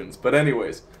interjections. But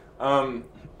anyways, I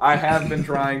have been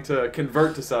trying to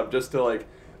convert to sub just to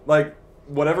like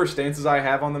whatever stances I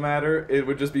have on the matter. It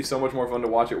would just be so much more fun to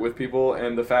watch it with people.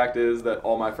 And the fact is that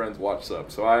all my friends watch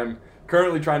sub, so I'm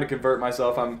currently trying to convert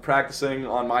myself. I'm practicing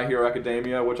on My Hero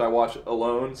Academia, which I watch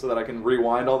alone, so that I can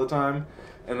rewind all the time.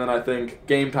 And then I think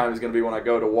game time is going to be when I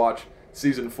go to watch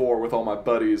Season 4 with all my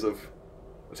buddies of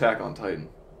Attack on Titan.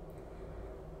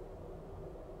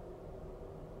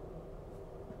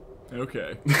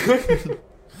 Okay.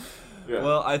 Yeah.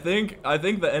 Well, I think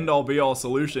the end-all be-all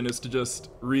solution is to just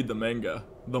read the manga.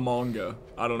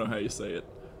 I don't know how you say it.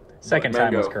 Second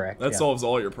time was Mango. correct. That yeah. solves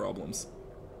all your problems.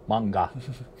 Manga.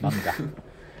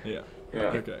 Yeah. Yeah.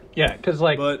 Okay. Yeah, because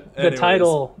like But the anyways.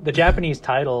 title, the Japanese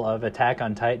title of Attack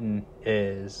on Titan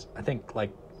is, I think,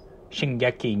 like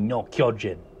Shingeki no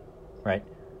Kyojin, right?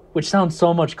 which sounds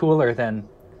so much cooler than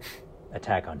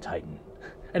Attack on Titan.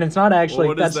 And it's not actually...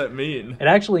 Well, what does that mean? It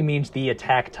actually means the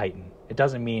Attack Titan. It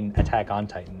doesn't mean Attack on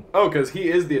Titan. Oh, because he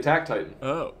is the Attack Titan.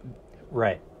 Oh.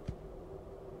 Right.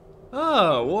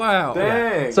 Oh, wow.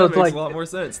 Dang. Yeah. So That it's makes like... a lot more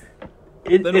sense.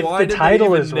 If why the did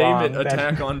title they even is name wrong, it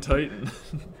Attack then, on Titan?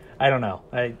 I don't know.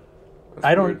 I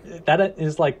That's don't... weird. That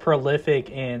is, like, prolific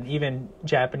in even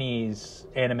Japanese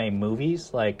anime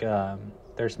movies. Like,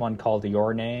 there's one called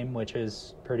Your Name, which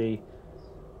is pretty...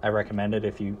 I recommend it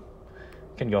if you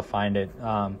can go find it.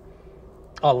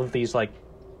 All of these, like...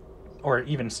 Or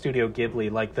even Studio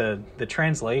Ghibli, like, the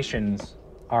translations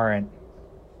aren't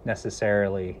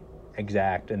necessarily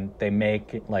exact, and they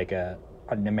make, like, an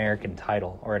American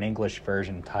title or an English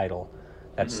version title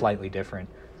that's slightly different.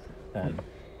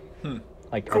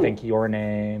 Like, Cool. I think Your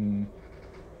Name...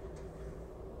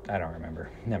 I don't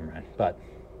remember. Never mind. But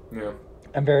Yeah,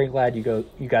 I'm very glad you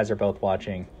guys are both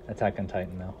watching Attack on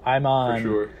Titan, though. I'm for on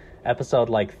sure. episode,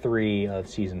 like, 3 of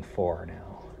season 4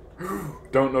 now.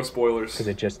 Don't know spoilers. Because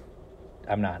it just...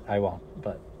 I won't.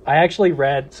 But I actually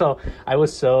read... So, I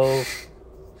was so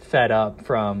fed up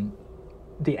from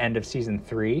the end of season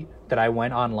 3 that I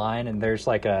went online and there's,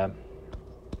 like, a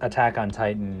Attack on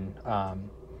Titan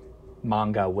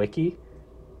manga wiki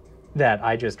that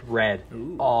I just read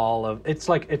all of. It's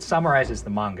like, it summarizes the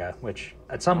manga, which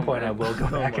at some point I will go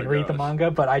back my and read the gosh.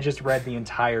 manga, but I just read the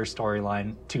entire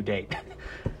storyline to date.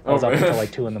 I Oh, was up man. until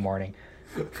like 2 a.m.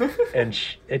 And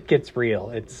it gets real.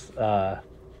 It's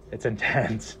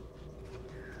intense.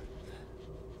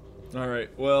 All right.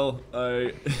 Well,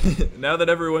 now that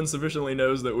everyone sufficiently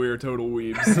knows that we are total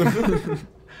weebs,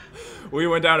 we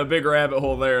went down a big rabbit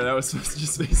hole there. That was supposed to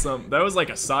just be that was like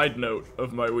a side note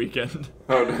of my weekend.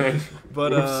 Oh, dang.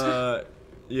 But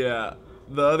yeah.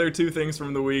 The other 2 things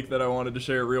from the week that I wanted to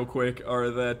share real quick are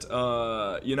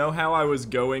that you know how I was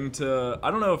going to,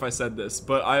 I don't know if I said this,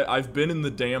 but I've been in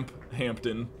the Damp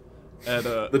Hampton at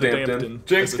The Dampton.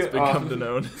 Jinx as it's become to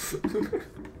known.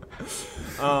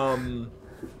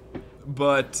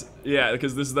 But yeah,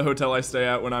 because this is the hotel I stay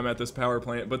at when I'm at this power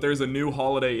plant. But there's a new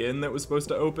Holiday Inn that was supposed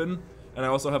to open, and I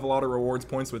also have a lot of rewards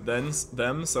points with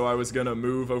them. So I was gonna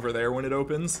move over there when it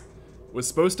opens. Was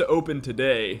supposed to open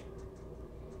today.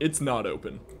 It's not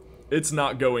open. It's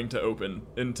not going to open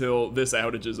until this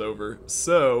outage is over.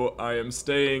 So I am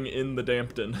staying in the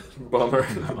Dampton Bummer.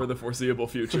 for the foreseeable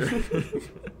future.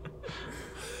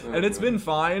 And it's been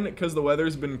fine because the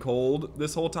weather's been cold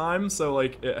this whole time, so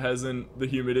like the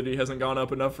humidity hasn't gone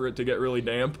up enough for it to get really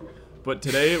damp. But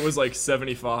today it was like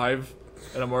 75,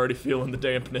 and I'm already feeling the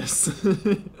dampness.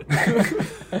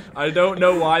 I don't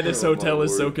know why this Oh, hotel my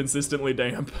is so word. consistently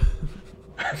damp.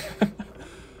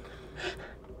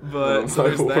 But Oh, so my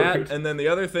there's that, word. and then the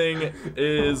other thing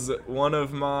is one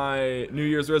of my New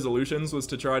Year's resolutions was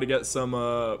to try to get some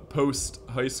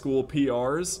post-high school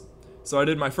PRs. So I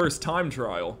did my first time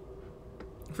trial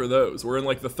for those. We're in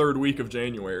like the 3rd week of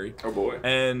January. Oh, boy.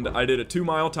 And I did a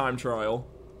 2-mile time trial.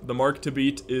 The mark to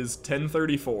beat is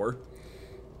 10:34.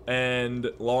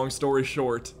 And long story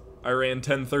short, I ran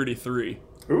 10:33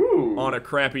 Ooh. on a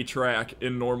crappy track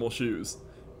in normal shoes.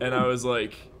 And I was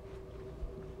like,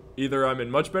 either I'm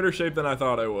in much better shape than I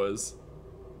thought I was,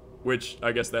 which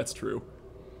I guess that's true.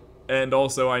 And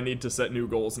also I need to set new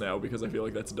goals now because I feel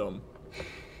like that's dumb.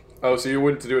 Oh, so you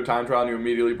went to do a time trial and you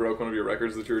immediately broke one of your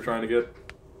records that you were trying to get?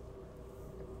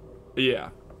 Yeah.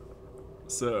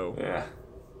 So Yeah.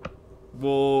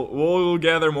 we'll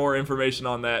gather more information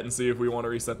on that and see if we want to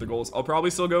reset the goals. I'll probably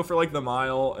still go for like the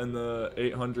mile and the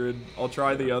 800. I'll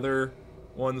try the other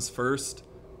ones first,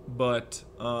 but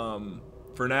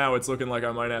for now it's looking like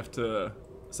I might have to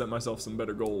set myself some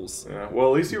better goals. Yeah. Well,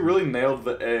 at least you really nailed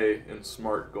the A in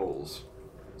SMART goals.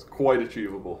 It's quite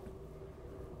achievable.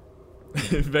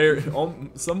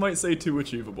 Some might say too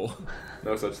achievable.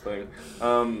 No such thing.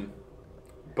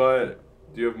 But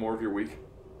do you have more of your week?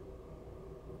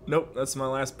 Nope, that's my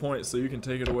last point, so you can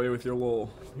take it away with your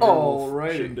little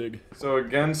Alrighty. shindig. So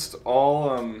against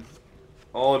all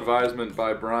advisement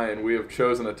by Brian, we have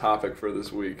chosen a topic for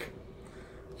this week.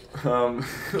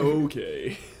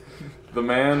 Okay. The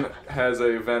man has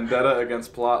a vendetta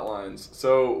against plot lines.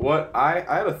 So what I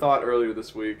had a thought earlier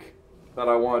this week that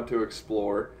I wanted to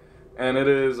explore, and it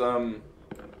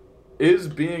is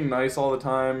being nice all the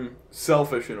time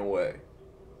selfish in a way?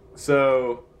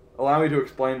 So allow me to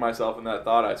explain myself in that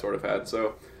thought I sort of had.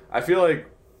 So I feel like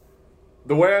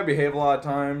the way I behave a lot of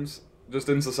times, just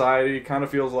in society, kind of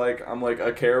feels like I'm like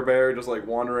a Care Bear just like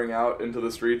wandering out into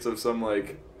the streets of some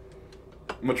like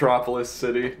metropolis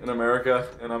city in America,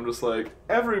 and I'm just like,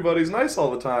 everybody's nice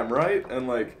all the time, right? And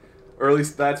like, or at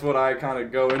least that's what I kind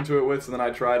of go into it with, so then I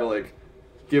try to like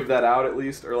give that out at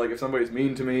least, or like if somebody's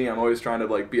mean to me, I'm always trying to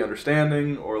like be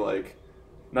understanding or like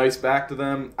nice back to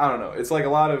them. I don't know. It's like a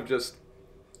lot of just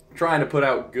trying to put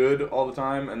out good all the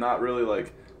time and not really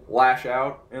like lash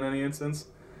out in any instance.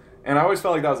 And I always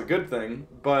felt like that was a good thing,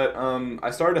 but I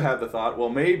started to have the thought, well,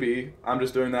 maybe I'm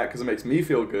just doing that because it makes me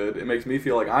feel good. It makes me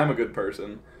feel like I'm a good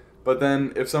person. But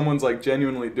then if someone's like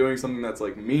genuinely doing something that's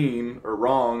like mean or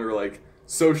wrong or like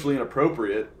socially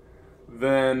inappropriate,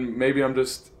 then maybe I'm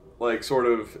just like sort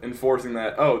of enforcing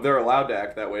that, oh, they're allowed to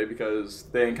act that way because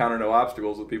they encounter no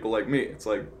obstacles with people like me. It's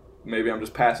like maybe I'm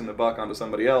just passing the buck onto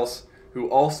somebody else who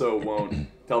also won't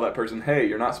tell that person, hey,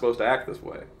 you're not supposed to act this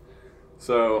way.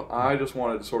 So I just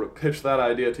wanted to sort of pitch that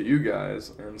idea to you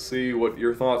guys and see what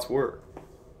your thoughts were.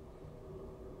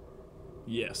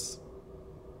 Yes.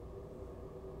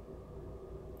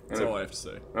 That's all I have to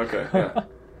say. Okay, yeah.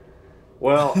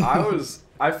 Well,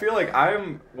 I feel like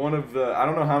I'm one of the, I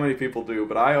don't know how many people do,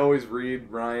 but I always read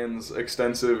Ryan's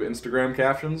extensive Instagram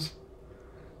captions.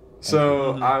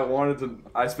 So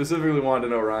I specifically wanted to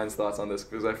know Ryan's thoughts on this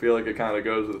because I feel like it kind of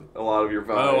goes with a lot of your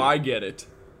vibe. Oh, I get it.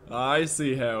 I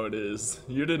see how it is.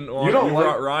 You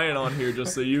brought Ryan on here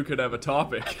just so you could have a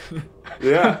topic.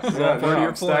 Yeah,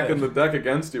 I'm stacking the deck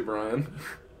against you, Brian.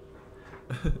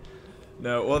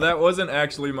 No, well, that wasn't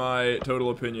actually my total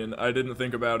opinion. I didn't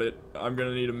think about it. I'm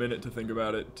gonna need a minute to think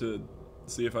about it to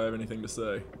see if I have anything to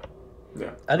say.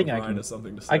 Yeah, I think Ryan has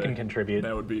something to say. I can contribute.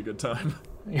 That would be a good time.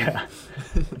 Yeah.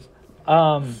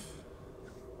 I'm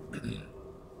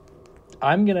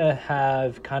gonna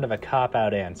have kind of a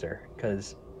cop-out answer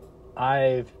because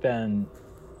I've been,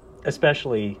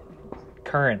 especially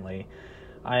currently,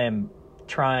 I am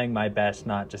trying my best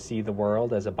not to see the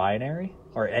world as a binary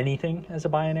or anything as a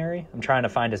binary. I'm trying to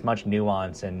find as much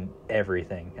nuance in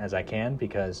everything as I can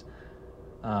because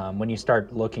when you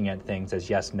start looking at things as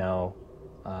yes, no,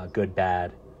 good,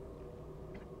 bad,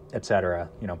 etc.,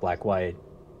 black, white,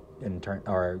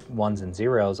 or ones and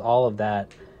zeros, all of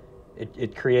that,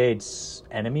 it creates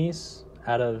enemies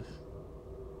out of,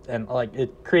 and like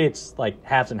it creates like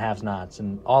haves and have-nots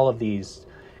and all of these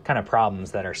kind of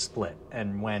problems that are split.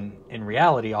 And when in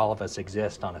reality all of us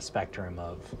exist on a spectrum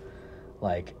of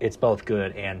like it's both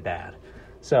good and bad.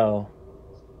 So,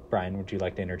 Brian, would you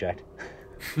like to interject?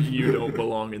 You don't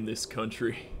belong in this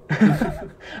country.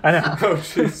 I know. Oh,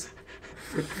 jeez.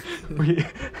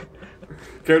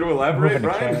 Care to elaborate,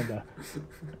 Brian?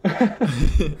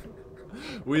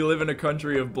 We live in a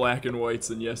country of black and whites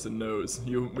and yes and no's.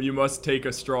 You must take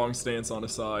a strong stance on a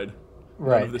side.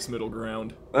 Right. None of this middle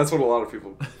ground. That's what a lot of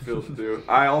people feel to do.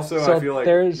 I feel like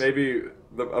maybe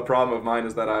a problem of mine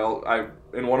is that I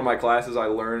in one of my classes I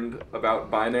learned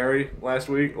about binary last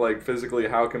week, like physically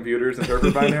how computers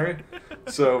interpret binary.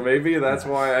 So maybe that's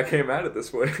why I came at it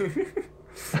this way.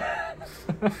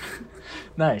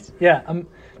 Nice. Yeah.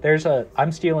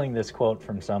 I'm stealing this quote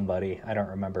from somebody. I don't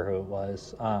remember who it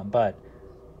was. But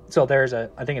so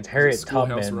I think it's Harriet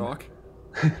Tubman. Schoolhouse Rock?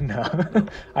 No,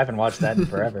 I haven't watched that in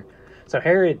forever. So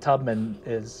Harriet Tubman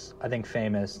is, I think,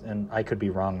 famous, and I could be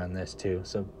wrong on this too.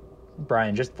 So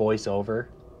Brian, just voice over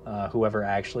whoever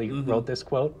actually wrote this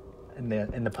quote in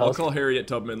the post. I'll call Harriet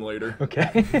Tubman later.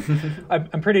 Okay.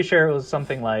 I'm pretty sure it was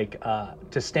something like,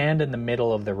 to stand in the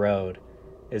middle of the road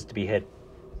is to be hit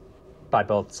by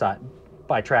both sides,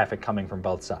 by traffic coming from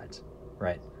both sides,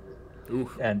 right?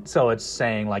 Oof. And so it's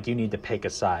saying like you need to pick a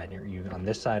side. Are you on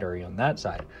this side or are you on that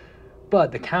side?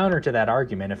 But the counter to that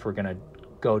argument, if we're going to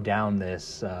go down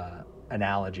this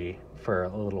analogy for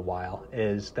a little while,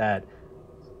 is that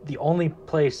the only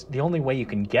way you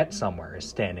can get somewhere is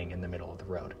standing in the middle of the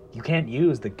road. You can't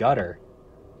use the gutter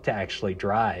to actually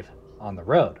drive on the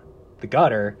road. The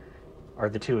gutter are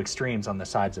the two extremes on the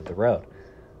sides of the road.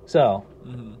 So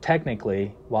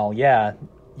technically, while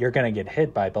you're going to get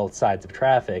hit by both sides of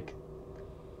traffic,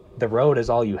 the road is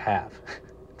all you have.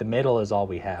 The middle is all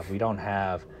we have. We don't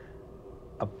have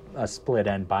a split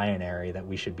end binary that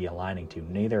we should be aligning to.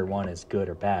 Neither one is good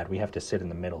or bad. We have to sit in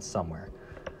the middle somewhere.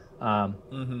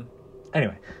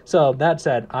 Anyway, so that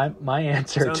said, my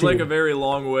answer sounds like a very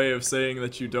long way of saying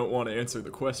that you don't want to answer the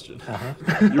question.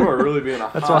 You are really being a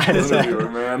hot interviewer,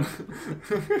 man.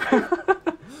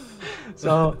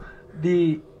 So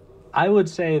I would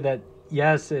say that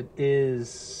yes, it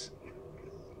is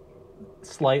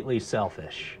slightly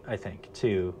selfish, I think,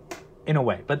 in a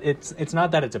way, but it's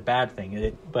not that it's a bad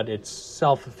thing, but it's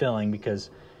self-fulfilling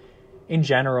because in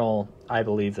general, I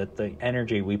believe that the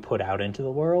energy we put out into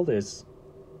the world is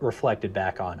reflected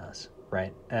back on us,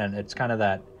 right? And it's kind of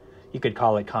that, you could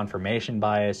call it confirmation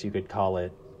bias, you could call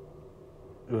it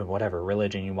whatever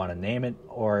religion you want to name it,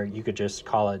 or you could just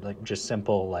call it like just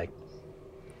simple like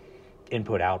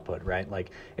input output, right?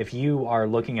 Like if you are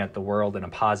looking at the world in a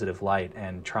positive light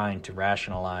and trying to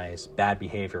rationalize bad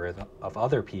behavior of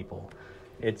other people,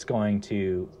 it's going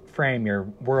to frame your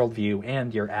worldview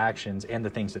and your actions and the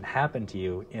things that happen to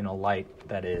you in a light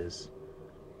that is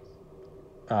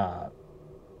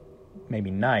maybe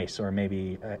nice or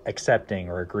maybe accepting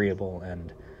or agreeable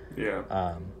and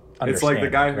it's like the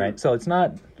guy who, right? So it's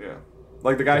not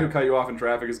like the guy who cut you off in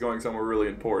traffic is going somewhere really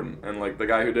important, and like the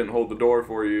guy who didn't hold the door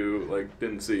for you like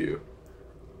didn't see you,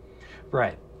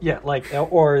 right? Yeah, like,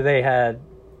 or they had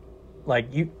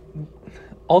like, you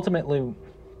ultimately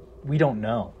we don't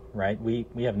know, right? We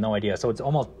have no idea. So it's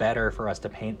almost better for us to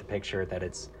paint the picture that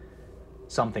it's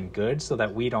something good so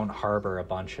that we don't harbor a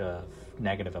bunch of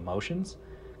negative emotions,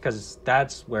 because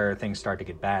that's where things start to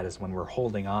get bad, is when we're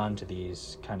holding on to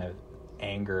these kind of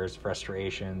angers,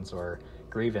 frustrations, or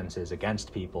grievances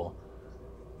against people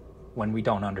when we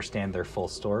don't understand their full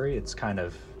story. It's kind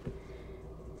of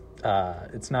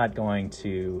it's not going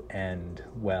to end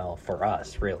well for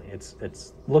us, really.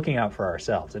 It's looking out for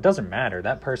ourselves. It doesn't matter.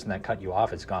 That person that cut you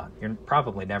off is gone. You're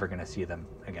probably never going to see them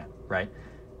again, right?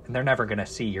 And they're never going to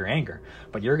see your anger,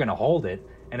 but you're going to hold it,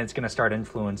 and it's going to start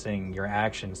influencing your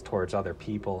actions towards other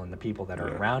people and the people that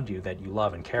are around you that you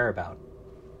love and care about.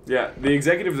 Yeah, the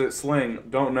executives at Sling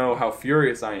don't know how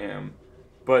furious I am,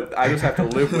 but I just have to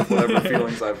live with whatever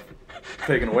feelings I've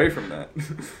taken away from that.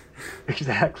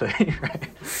 Exactly, right.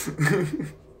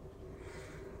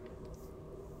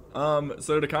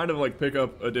 So to kind of like pick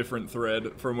up a different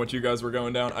thread from what you guys were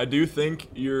going down, I do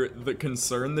think the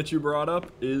concern that you brought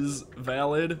up is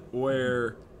valid,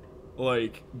 where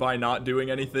like by not doing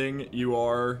anything you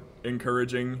are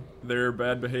encouraging their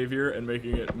bad behavior and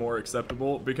making it more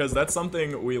acceptable, because that's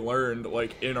something we learned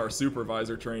like in our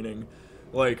supervisor training.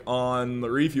 Like on the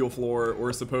refuel floor,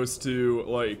 we're supposed to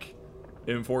like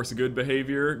enforce good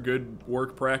behavior, good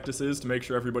work practices to make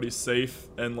sure everybody's safe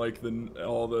and like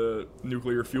all the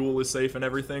nuclear fuel is safe and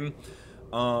everything.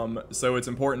 So it's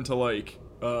important to like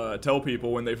tell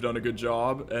people when they've done a good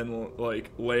job and like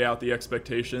lay out the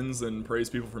expectations and praise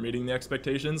people for meeting the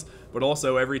expectations. But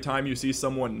also every time you see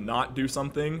someone not do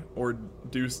something or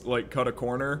do like cut a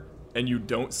corner and you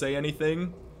don't say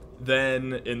anything,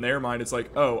 then in their mind it's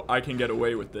like, oh, I can get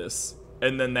away with this,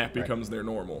 and then that becomes their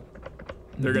normal.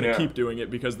 They're going to keep doing it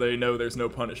because they know there's no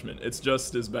punishment. It's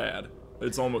just as bad.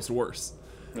 It's almost worse.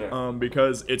 Yeah.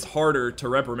 Because it's harder to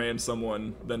reprimand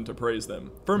someone than to praise them,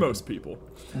 for most people.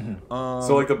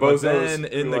 So like the bozos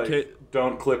who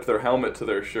don't clip their helmet to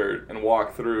their shirt and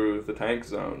walk through the tank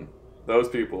zone, those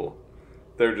people,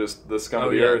 they're just the scum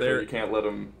of the earth, and you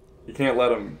can't let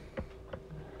them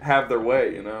have their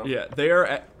way, you know? Yeah, they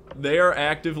are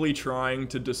actively trying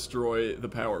to destroy the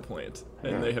power plant,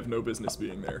 and they have no business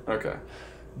being there. Okay.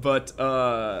 But,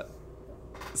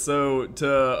 so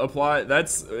to apply,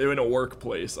 that's in a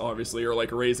workplace, obviously, or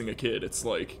like raising a kid. It's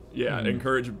like,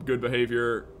 encourage good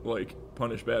behavior, like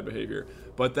punish bad behavior.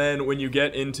 But then when you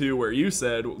get into where you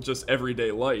said just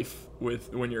everyday life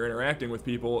when you're interacting with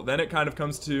people, then it kind of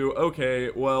comes to,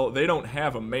 okay, well, they don't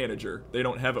have a manager. They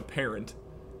don't have a parent.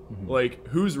 Like,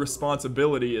 whose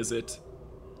responsibility is it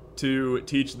to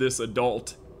teach this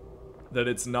adult that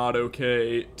it's not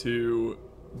okay to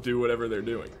do whatever they're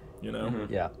doing, you know?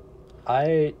 Yeah.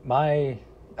 I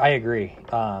agree.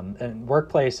 And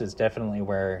workplace is definitely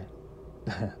where,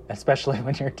 especially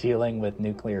when you're dealing with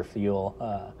nuclear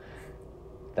fuel,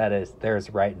 there's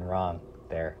right and wrong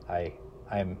there.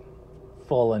 I'm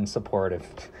full in support of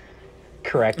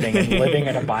correcting and living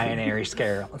in a binary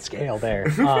scale there.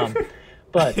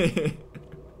 But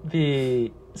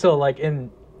so like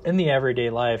in the everyday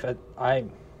life,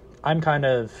 I'm kind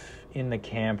of in the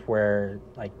camp where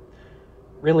like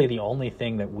really the only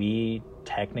thing that we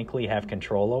technically have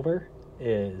control over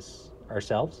is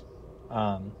ourselves.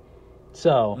 But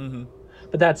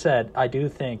that said, I do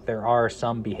think there are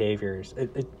some behaviors.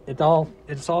 It's all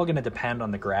going to depend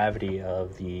on the gravity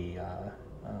of the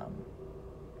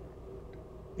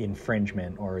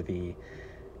infringement or the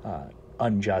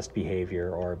unjust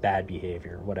behavior or bad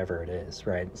behavior, whatever it is,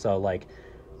 right? So like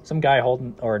some guy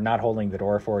holding or not holding the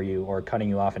door for you or cutting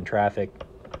you off in traffic,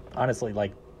 honestly,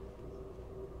 like,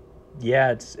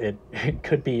 yeah, it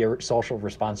could be your social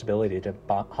responsibility to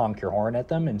honk your horn at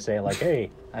them and say like, hey,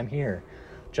 I'm here,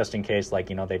 just in case, like,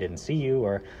 you know, they didn't see you,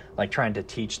 or like trying to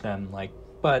teach them, like,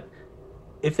 but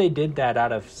if they did that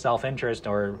out of self-interest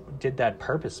or did that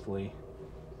purposefully,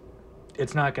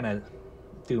 it's not going to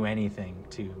do anything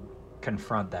to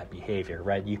confront that behavior,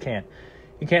 right? You can't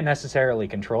necessarily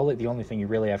control it. The only thing you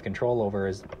really have control over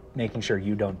is making sure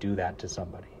you don't do that to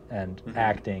somebody and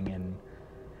acting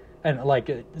and like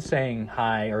saying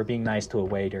hi or being nice to a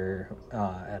waiter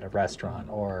at a restaurant,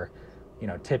 or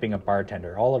tipping a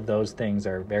bartender. All of those things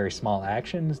are very small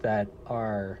actions that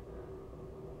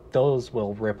those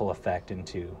will ripple effect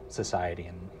into society,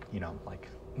 and like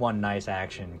one nice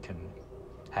action can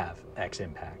have X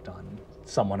impact on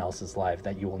someone else's life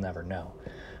that you will never know.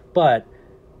 But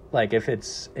like if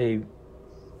it's a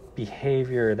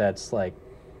behavior that's like,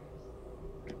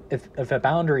 if a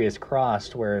boundary is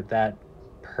crossed where that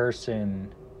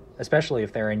person, especially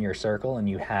if they're in your circle and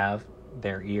you have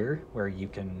their ear where you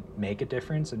can make a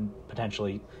difference and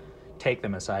potentially take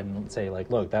them aside and say like,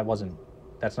 look,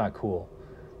 that's not cool,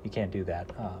 you can't do that.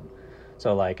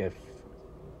 So like if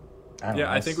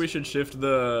I think we should shift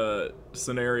the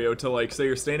scenario to like, say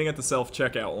you're standing at the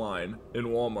self-checkout line in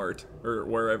Walmart or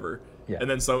wherever, and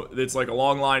then it's like a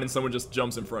long line and someone just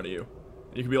jumps in front of you.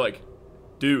 You can be like,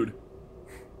 dude.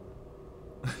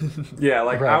 Yeah,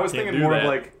 like right. I was thinking more of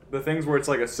like the things where it's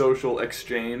like a social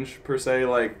exchange per se,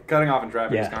 like cutting off in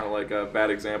traffic is kind of like a bad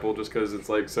example just because it's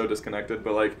like so disconnected.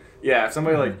 But like, yeah, if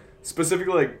somebody like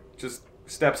specifically like just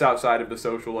steps outside of the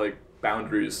social like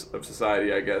boundaries of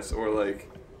society, I guess, or like,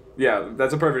 yeah,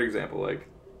 that's a perfect example. Like,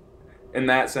 in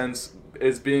that sense,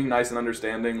 is being nice and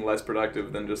understanding less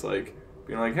productive than just like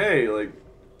being like, hey, like,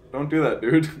 don't do that,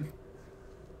 dude.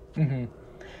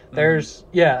 There's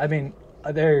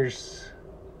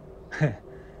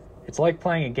it's like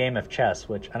playing a game of chess,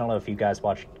 which I don't know if you guys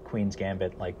watched Queen's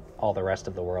Gambit like all the rest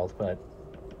of the world, but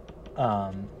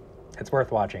it's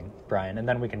worth watching, Brian, and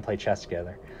then we can play chess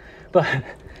together. But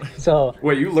so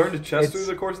wait, you learned chess through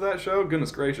the course of that show?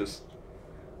 Goodness gracious.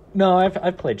 No,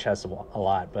 I've played chess a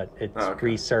lot, but it's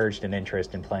resurged an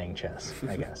interest in playing chess,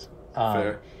 I guess.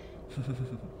 Fair.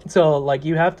 So like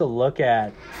you have to look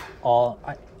at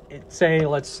say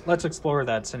let's explore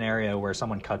that scenario where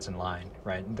someone cuts in line,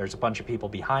 right? There's a bunch of people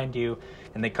behind you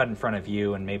and they cut in front of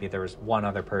you, and maybe there was one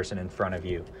other person in front of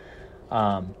you.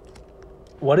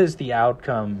 What is the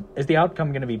outcome? Is the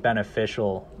outcome going to be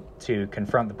beneficial to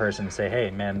confront the person and say,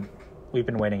 hey man, we've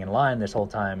been waiting in line this whole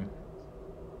time,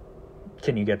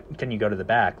 can you go to the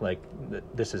back, like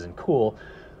this isn't cool?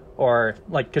 Or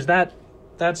like, because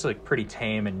that's like pretty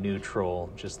tame and neutral,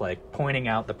 just like pointing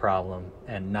out the problem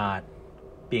and not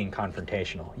being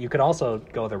confrontational. You could also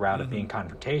go the route of being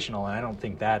confrontational, and I don't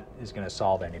think that is going to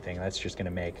solve anything. That's just going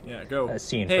to make a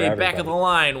scene for everybody. Hey, back of the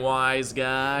line, wise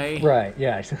guy. Right,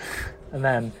 yeah. And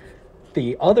then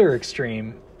the other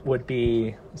extreme would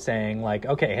be saying like,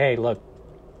 okay, hey, look,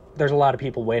 there's a lot of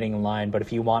people waiting in line, but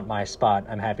if you want my spot,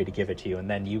 I'm happy to give it to you, and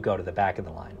then you go to the back of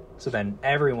the line. So then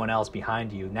everyone else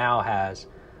behind you now has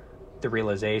the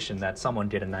realization that someone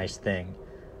did a nice thing,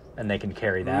 and they can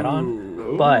carry that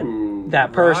on. But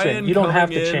that person, Ryan, you don't have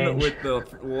to change with the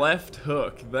left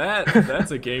hook.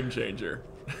 That's a game changer.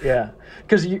 Yeah,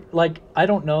 because I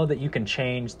don't know that you can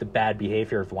change the bad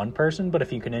behavior of one person, but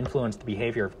if you can influence the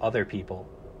behavior of other people,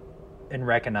 in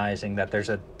recognizing that there's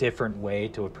a different way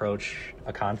to approach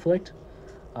a conflict,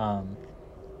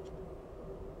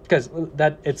 because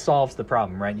that it solves the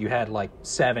problem, right? You had like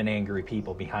 7 angry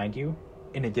people behind you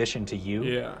in addition to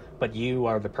you, but you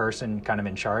are the person kind of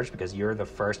in charge because you're the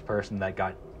first person that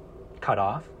got cut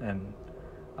off and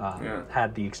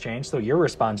had the exchange. So your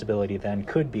responsibility then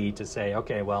could be to say,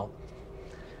 okay, well,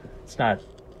 it's not,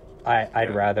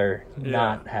 I'd rather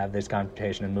not have this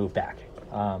confrontation and move back.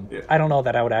 I don't know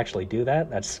that I would actually do that.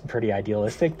 That's pretty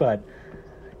idealistic, but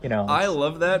I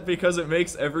love that because it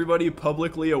makes everybody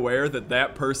publicly aware that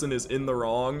that person is in the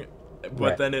wrong,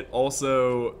 but then it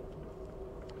also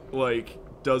like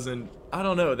doesn't, I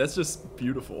don't know, that's just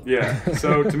beautiful. Yeah.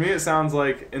 So to me it sounds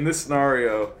like in this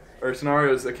scenario, or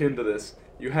scenarios akin to this,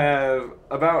 you have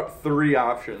about 3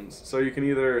 options. So you can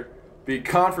either be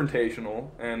confrontational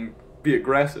and be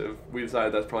aggressive. We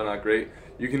decided that's probably not great.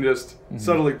 You can just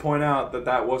subtly point out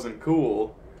that wasn't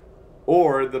cool.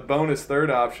 Or the bonus third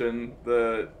option,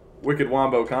 the wicked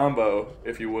wombo combo,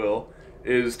 if you will,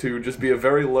 is to just be a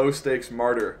very low stakes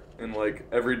martyr in like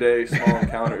everyday small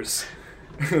encounters.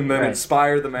 And then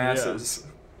inspire the masses.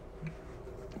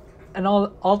 And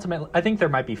ultimately, I think there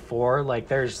might be 4. Like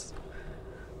there's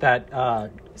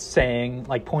that saying,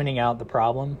 like pointing out the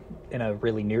problem in a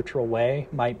really neutral way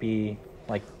might be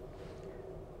like,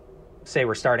 say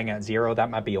we're starting at 0, that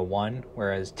might be a 1,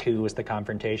 whereas 2 is the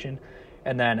confrontation.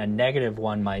 And then a negative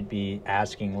 1 might be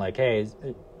asking like, hey,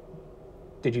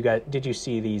 did you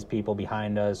see these people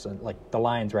behind us? Like the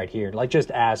line's right here. Like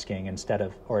just asking instead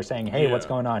of, or saying, hey, what's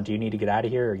going on? Do you need to get out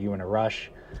of here? Are you in a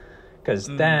rush? Because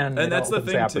then and that's opens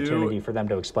the thing opportunity too, for them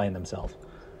to explain themselves.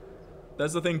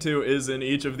 That's the thing too, is in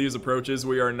each of these approaches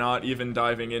we are not even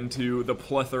diving into the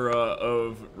plethora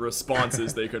of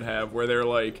responses they could have, where they're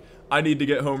like, I need to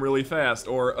get home really fast,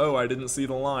 or oh, I didn't see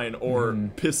the line, or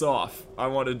piss off, I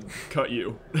want to cut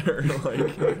you. Or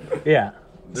like, yeah.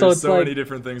 there's So it's so like, many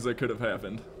different things that could have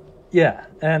happened. yeah,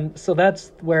 and so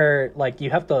that's where, like, you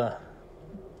have to,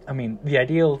 I mean, the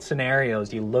ideal scenario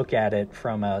is you look at it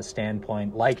from a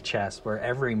standpoint like chess, where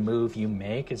every move you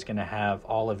make is going to have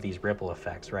all of these ripple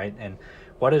effects, right? And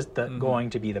what is going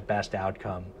to be the best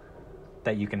outcome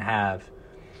that you can have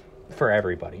for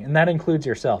everybody? And that includes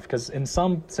yourself, because in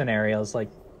some scenarios,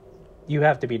 like, you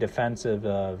have to be defensive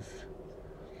of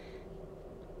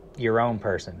your own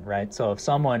person, right? So if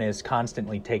someone is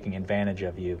constantly taking advantage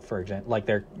of you, for example, like,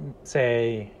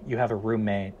 say you have a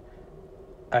roommate.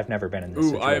 I've never been in this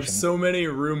situation. I have so many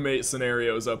roommate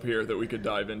scenarios up here that we could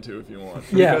dive into if you want.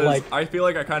 Yeah, because like, I feel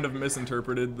like I kind of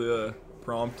misinterpreted the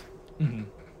prompt.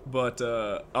 But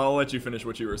I'll let you finish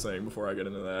what you were saying before I get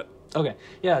into that. okay.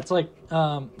 Yeah, it's like,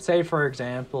 say, for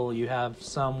example, you have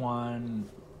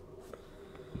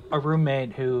a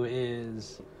roommate who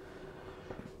is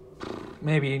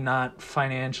maybe not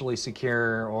financially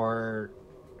secure, or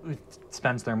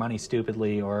spends their money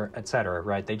stupidly, or etc.,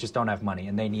 right? They just don't have money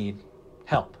and they need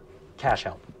help, cash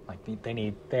help. Like,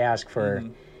 they ask for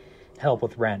help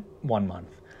with rent 1 month.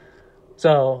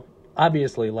 So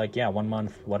obviously, like, yeah, 1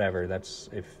 month, whatever. That's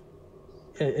if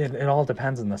it all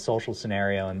depends on the social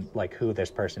scenario and, like, who this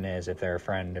person is, if they're a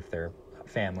friend, if they're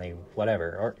family,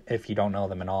 whatever, or if you don't know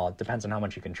them at all. It depends on how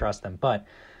much you can trust them. But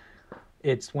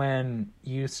it's when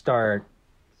you start,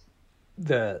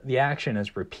 the action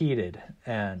is repeated,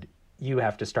 and you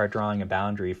have to start drawing a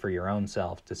boundary for your own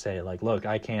self to say, like, look,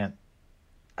 I can't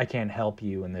help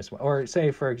you in this way. Or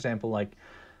say, for example, like,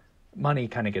 money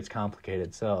kind of gets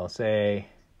complicated. So say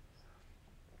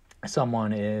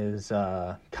someone is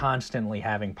constantly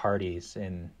having parties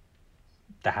in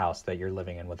the house that you're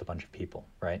living in with a bunch of people,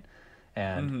 right?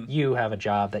 And you have a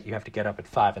job that you have to get up at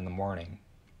 5 a.m.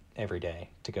 every day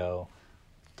to go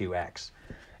do X.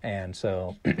 And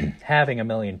so having 1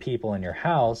 million people in your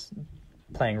house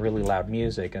playing really loud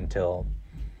music until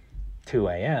 2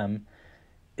 a.m.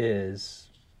 is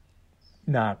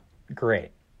not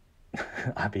great,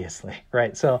 obviously,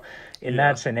 right? So in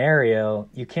that scenario,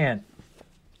 you can't.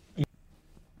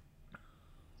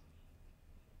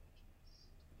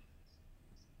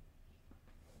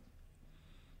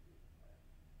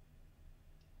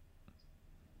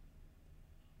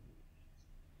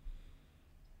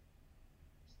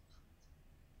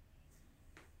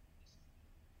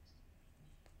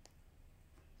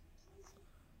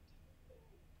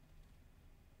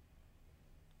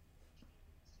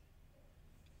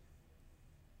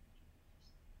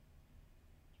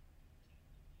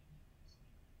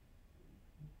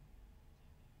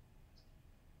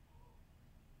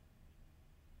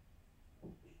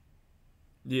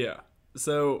 Yeah.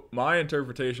 So my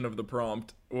interpretation of the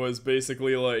prompt was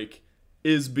basically like,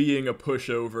 is being a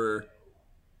pushover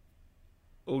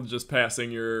just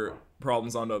passing your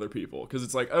problems on to other people? Because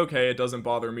it's like, okay, it doesn't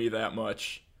bother me that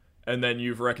much, and then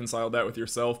you've reconciled that with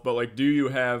yourself, but like, do you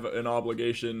have an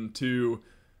obligation to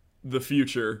the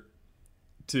future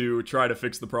to try to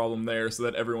fix the problem there so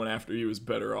that everyone after you is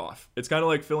better off? It's kind of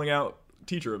like filling out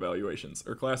teacher evaluations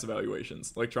or class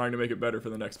evaluations, like trying to make it better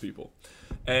for the next people.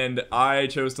 And I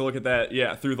chose to look at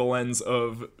that, through the lens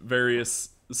of various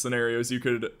scenarios you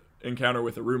could encounter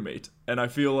with a roommate. And I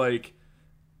feel like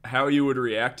how you would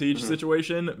react to each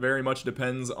situation very much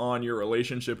depends on your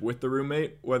relationship with the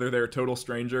roommate, whether they're a total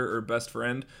stranger or best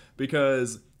friend.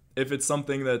 Because if it's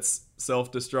something that's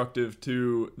self-destructive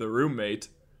to the roommate,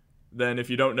 then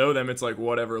if you don't know them, it's like,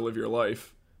 whatever, live your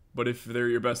life. But if they're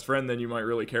your best friend, then you might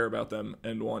really care about them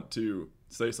and want to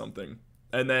say something.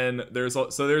 And then there's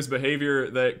behavior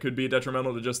that could be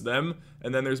detrimental to just them,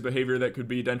 and then there's behavior that could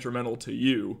be detrimental to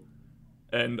you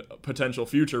and potential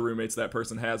future roommates that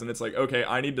person has. And it's like, okay,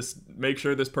 I need to make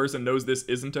sure this person knows this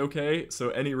isn't okay, so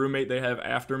any roommate they have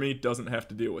after me doesn't have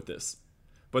to deal with this.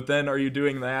 But then are you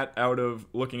doing that out of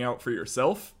looking out for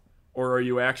yourself, or are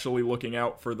you actually looking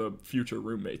out for the future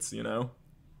roommates, you know?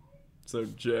 So,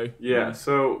 Jay? Yeah,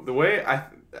 so the way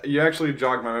you actually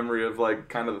jogged my memory of, like,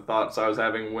 kind of the thoughts I was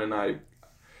having when I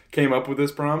came up with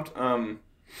this prompt.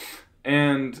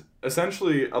 And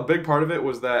essentially a big part of it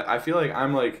was that I feel like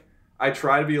I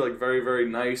try to be, like, very, very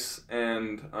nice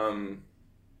and,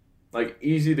 like,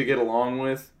 easy to get along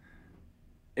with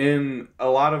in a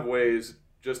lot of ways,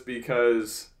 just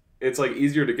because it's, like,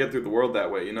 easier to get through the world that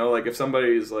way, you know? Like, if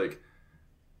somebody's, like,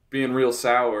 being real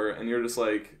sour and you're just,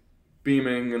 like,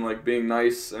 beaming and, like, being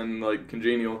nice and, like,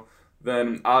 congenial,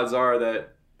 then odds are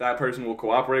that that person will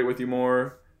cooperate with you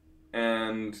more,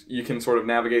 and you can sort of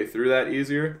navigate through that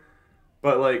easier.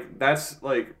 But like that's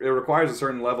like it requires a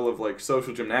certain level of like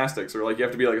social gymnastics, or like you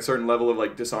have to be like a certain level of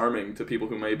like disarming to people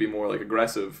who may be more like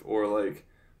aggressive or like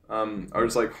are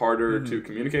just like harder to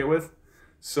communicate with.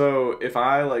 So if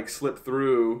I like slip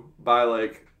through by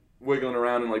like wiggling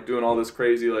around and like doing all this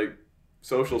crazy like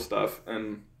social stuff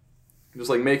and just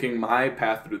like making my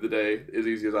path through the day as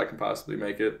easy as I can possibly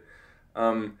make it,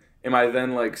 am I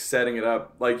then like setting it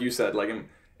up like you said, like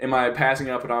am I passing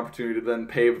up an opportunity to then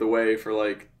pave the way for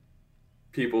like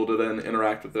people to then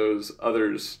interact with those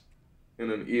others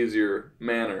in an easier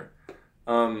manner?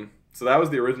 So that was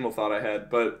the original thought I had,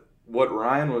 but what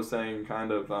Ryan was saying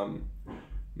kind of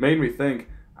made me think.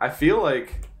 I feel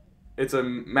like it's a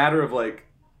matter of like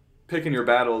picking your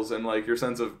battles and like your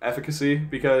sense of efficacy,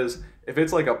 because if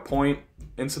it's like a point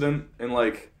incident in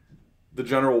like the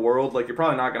general world, like you're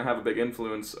probably not going to have a big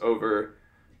influence over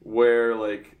where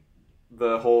like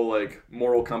the whole like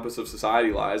moral compass of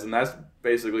society lies, and that's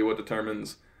basically what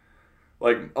determines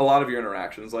like a lot of your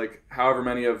interactions. Like however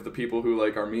many of the people who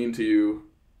like are mean to you,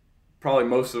 probably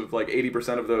most of like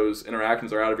 80% of those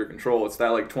interactions are out of your control. It's that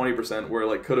like 20% where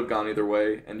like could have gone either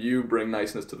way and you bring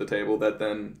niceness to the table that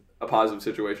then a positive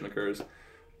situation occurs.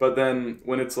 But then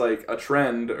when it's like a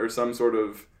trend or some sort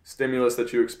of stimulus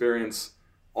that you experience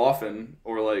often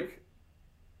or like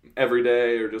every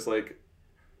day, or just like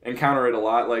encounter it a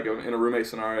lot, like in a roommate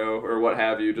scenario or what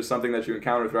have you, just something that you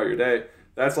encounter throughout your day,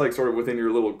 that's like sort of within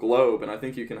your little globe, and I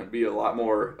think you can be a lot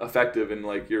more effective in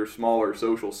like your smaller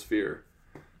social sphere.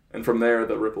 And from there,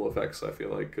 the ripple effects, I feel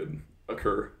like, could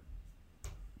occur.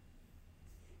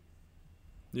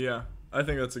 Yeah, I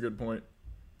think that's a good point.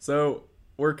 So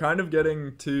we're kind of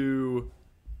getting to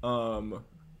like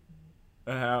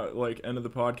end of the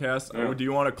podcast. Yeah. Do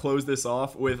you want to close this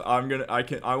off with I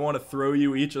want to throw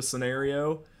you each a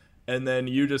scenario, and then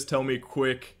you just tell me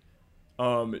quick,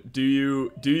 do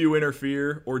you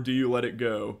interfere or do you let it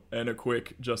go, and a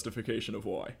quick justification of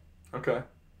why. Okay.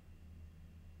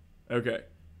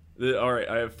 All right,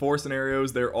 I have 4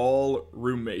 scenarios. They're all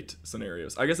roommate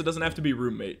scenarios. I guess it doesn't have to be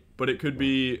roommate, but it could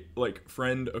be like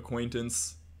friend,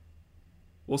 acquaintance.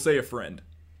 We'll say a friend.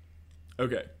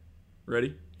 Okay,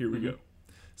 ready? Here we go.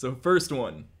 So first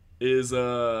one is,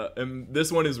 and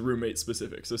this one is roommate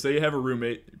specific. So say you have a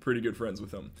roommate, you're pretty good friends with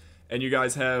them, and you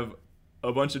guys have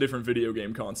a bunch of different video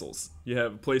game consoles. You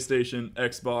have PlayStation,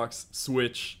 Xbox,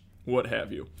 Switch, what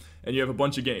have you. And you have a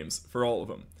bunch of games for all of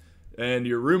them. And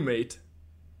your roommate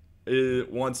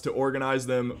wants to organize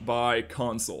them by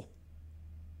console.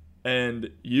 And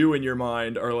you in your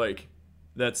mind are like,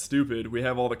 that's stupid. We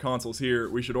have all the consoles here.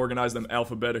 We should organize them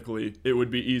alphabetically. It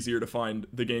would be easier to find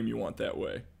the game you want that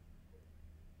way.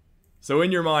 So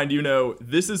in your mind, you know,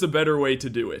 this is a better way to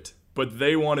do it, but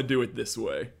they want to do it this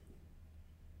way.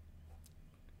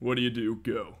 What do you do?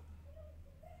 Go.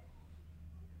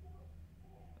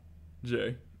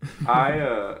 Jay.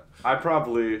 I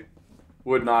probably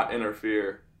would not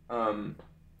interfere. I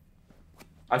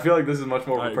feel like this is much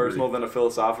more of a personal than a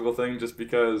philosophical thing, just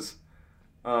because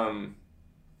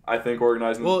I think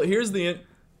organizing... Well, here's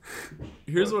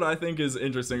what I think is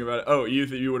interesting about it. Oh,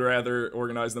 you would rather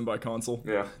organize them by console?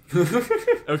 Yeah.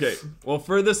 Okay. Well,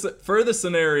 for the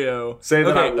scenario, say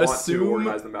that okay, I want to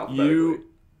organize them alphabetically.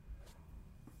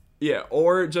 Yeah,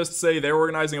 or just say they're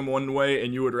organizing them one way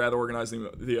and you would rather organize them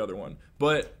the other one.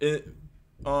 But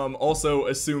also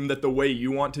assume that the way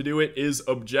you want to do it is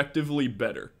objectively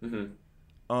better.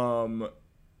 Mm-hmm.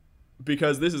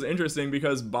 Because this is interesting,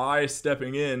 because by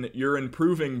stepping in, you're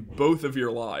improving both of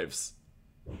your lives.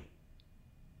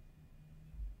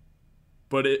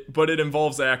 But it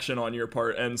involves action on your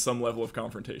part and some level of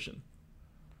confrontation.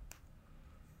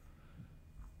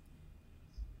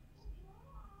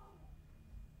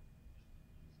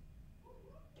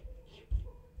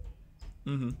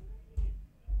 Mm-hmm.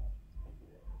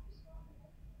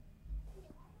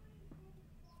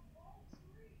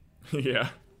 Yeah.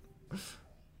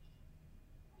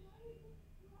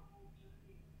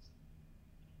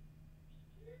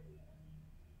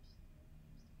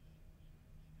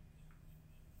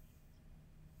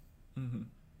 Mm-hmm.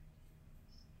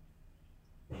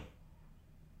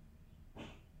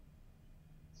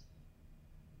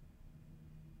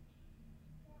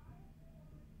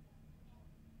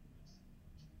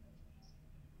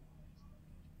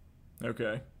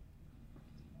 Okay.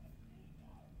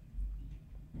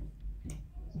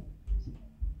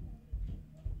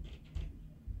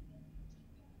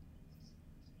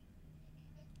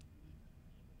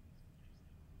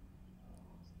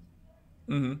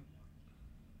 Mm-hmm.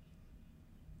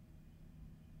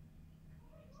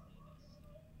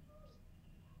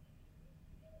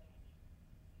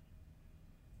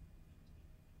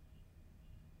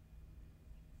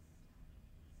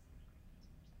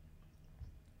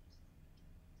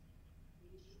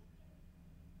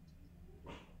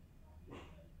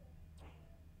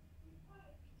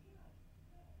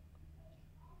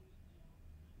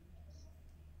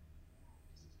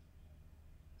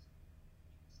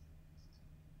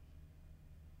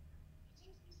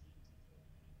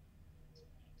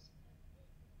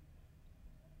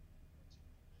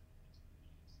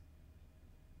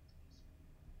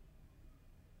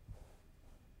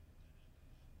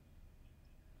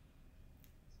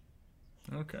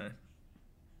 Okay.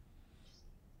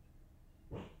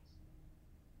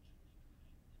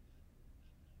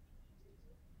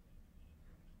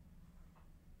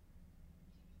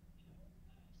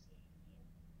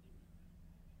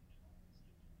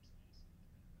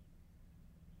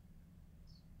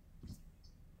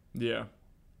 Yeah.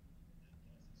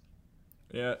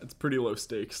 Yeah, it's pretty low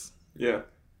stakes. Yeah.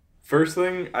 First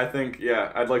thing, I think,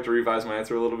 yeah, I'd like to revise my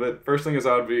answer a little bit. First thing is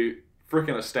I would be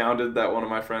freaking astounded that one of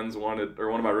my friends wanted, or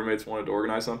one of my roommates wanted to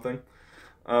organize something.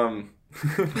 No,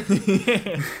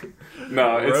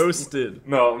 Roasted.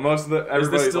 No, most of the Is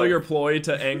everybody's this still like, your ploy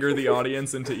to anger the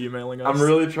audience into emailing us? I'm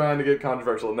really trying to get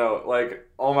controversial. No, like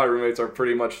all my roommates are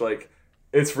pretty much like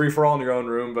it's free for all in your own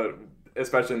room, but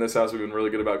especially in this house, we've been really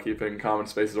good about keeping common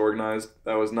spaces organized.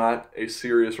 That was not a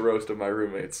serious roast of my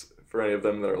roommates for any of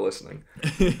them that are listening.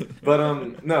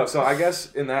 But no, so I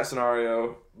guess in that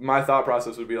scenario, my thought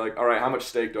process would be like, all right, how much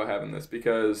stake do I have in this?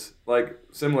 Because like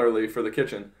similarly for the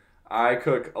kitchen, I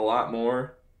cook a lot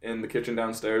more in the kitchen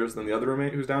downstairs than the other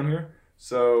roommate who's down here.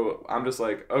 So I'm just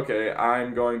like, okay,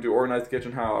 I'm going to organize the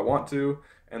kitchen how I want to,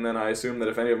 and then I assume that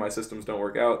if any of my systems don't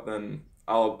work out, then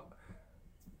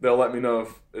they'll let me know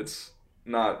if it's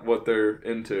not what they're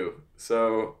into.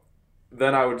 So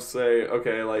then I would say,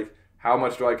 okay, like how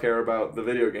much do I care about the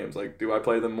video games? Like, do I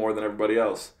play them more than everybody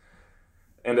else?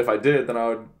 And if I did, then I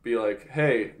would be like,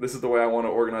 hey, this is the way I want to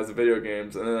organize the video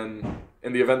games. And then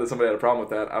in the event that somebody had a problem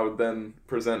with that, I would then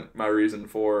present my reason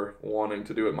for wanting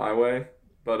to do it my way.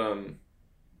 But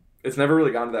it's never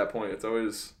really gotten to that point. It's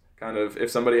always kind of,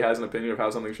 if somebody has an opinion of how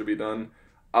something should be done,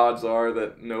 odds are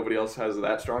that nobody else has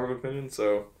that strong of an opinion.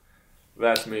 So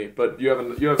that's me. But you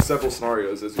have several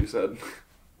scenarios, as you said.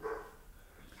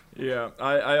 Yeah,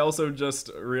 I also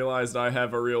just realized I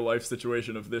have a real life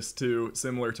situation of this too,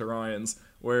 similar to Ryan's,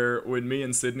 where when me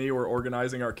and Sydney were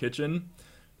organizing our kitchen,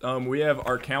 we have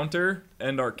our counter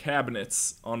and our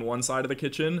cabinets on one side of the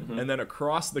kitchen, and then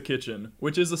across the kitchen,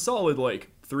 which is a solid like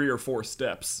 3 or 4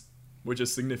 steps, which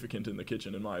is significant in the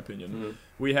kitchen in my opinion,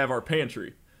 we have our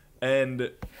pantry.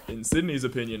 And in Sydney's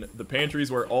opinion, the pantry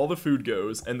is where all the food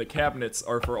goes, and the cabinets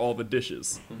are for all the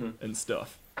dishes and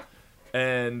stuff.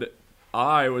 And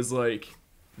I was like,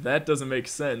 that doesn't make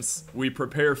sense. We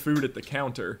prepare food at the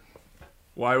counter.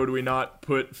 Why would we not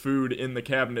put food in the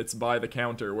cabinets by the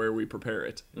counter where we prepare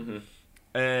it?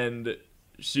 And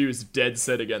she was dead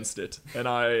set against it, and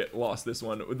I lost this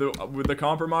one. The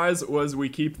compromise was we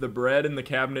keep the bread in the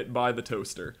cabinet by the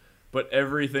toaster, but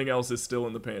everything else is still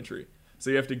in the pantry. So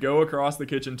you have to go across the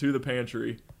kitchen to the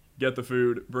pantry, get the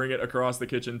food, bring it across the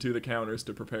kitchen to the counters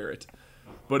to prepare it.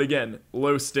 But again,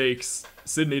 low stakes.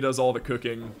 Sydney does all the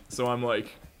cooking, so I'm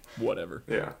like, whatever.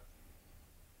 Yeah.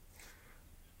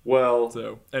 Well.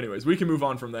 So, anyways, we can move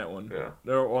on from that one. Yeah.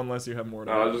 No, unless you have more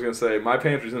to I was just gonna say my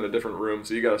pantry's in a different room,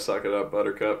 so you gotta suck it up,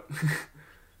 Buttercup.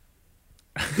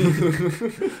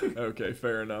 Okay,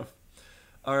 fair enough.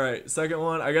 All right, second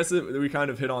one. I guess we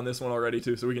kind of hit on this one already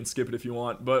too, so we can skip it if you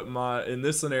want. But in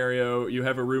this scenario, you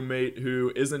have a roommate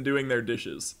who isn't doing their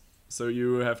dishes, so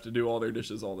you have to do all their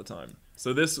dishes all the time.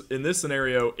 So in this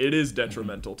scenario, it is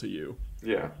detrimental to you.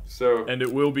 Yeah. So. And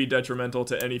it will be detrimental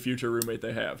to any future roommate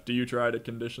they have. Do you try to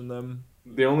condition them?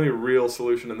 The only real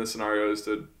solution in this scenario is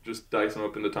to just dice them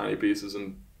up into tiny pieces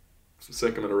and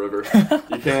sink them in a river.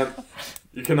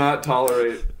 You cannot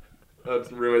tolerate a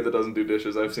roommate that doesn't do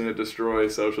dishes. I've seen it destroy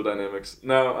social dynamics.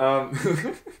 No,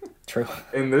 True.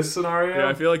 In this scenario, Yeah,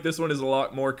 I feel like this one is a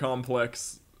lot more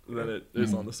complex than it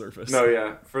is on the surface. no,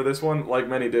 yeah. For this one, like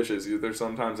many dishes, there's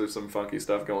some funky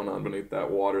stuff going on beneath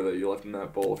that water that you left in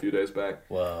that bowl a few days back.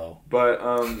 Whoa. But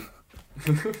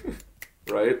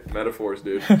right, metaphors,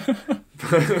 dude.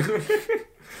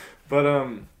 But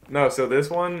no. So this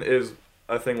one is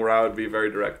a thing where I would be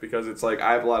very direct because it's like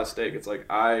I have a lot of stake. It's like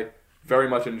I very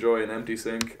much enjoy an empty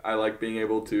sink. I like being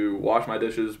able to wash my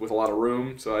dishes with a lot of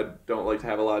room, so I don't like to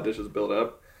have a lot of dishes built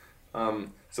up.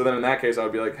 So then in that case, I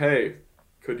would be like, hey,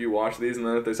 could you wash these? And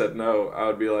then if they said no, I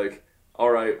would be like, all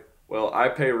right, well, I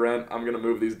pay rent. I'm going to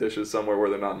move these dishes somewhere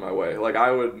where they're not in my way. Like,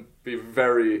 I would be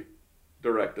very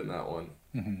direct in that one.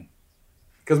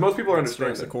 Because most people are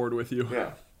understanding. Strikes a chord with you.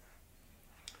 Yeah.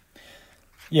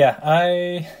 Yeah,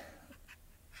 I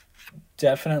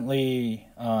definitely,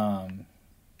 I've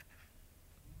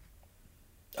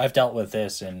dealt with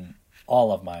this in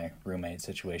all of my roommate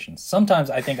situations.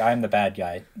 Sometimes I think I'm the bad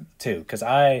guy too, because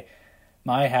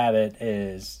my habit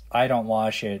is I don't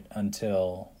wash it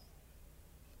until,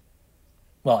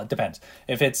 well, it depends.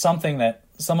 If it's something that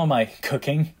some of my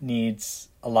cooking needs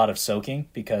a lot of soaking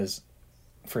because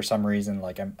for some reason,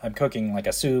 like I'm cooking like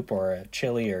a soup or a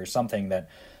chili or something that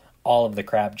all of the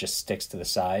crap just sticks to the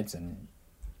sides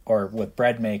or with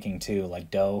bread making too,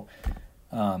 like dough,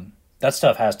 that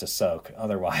stuff has to soak.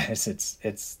 Otherwise,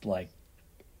 it's like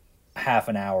half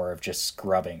an hour of just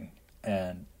scrubbing.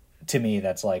 And to me,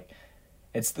 that's like,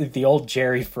 it's the old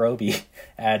Jerry Froby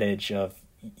adage of,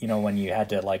 you know, when you had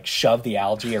to like shove the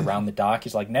algae around the dock.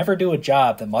 He's like, never do a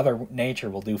job that Mother Nature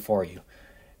will do for you.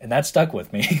 And that stuck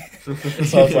with me.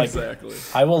 So I was like, exactly.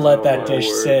 I will let that dish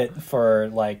sit for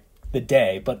like the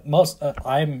day. But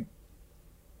I'm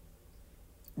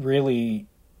really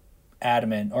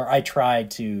adamant, or I try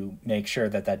to make sure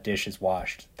that dish is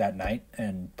washed that night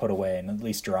and put away and at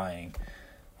least drying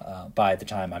by the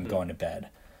time I'm going to bed.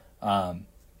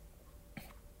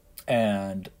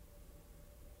 And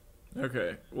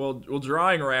okay, well,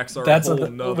 drying racks are a whole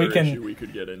nother issue we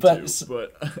could get into,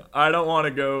 but I don't want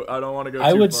to go. Too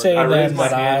I would far. say I raised my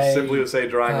that hand simply to say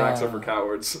drying racks are for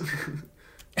cowards.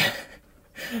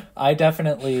 I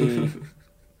definitely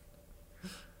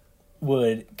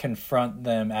would confront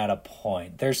them at a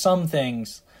point. There's some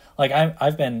things, like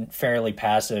I've been fairly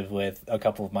passive with a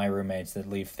couple of my roommates that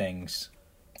leave things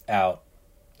out.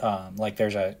 Like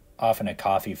there's often a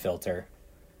coffee filter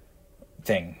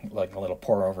thing, like a little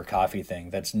pour over coffee thing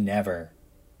that's never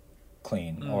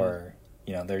clean. Or,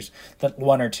 you know, there's that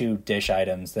one or two dish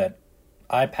items that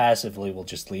I passively will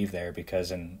just leave there because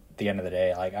in the end of the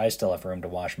day, like I still have room to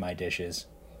wash my dishes,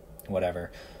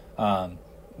 whatever.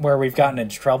 Where we've gotten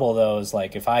into trouble though is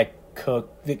like if I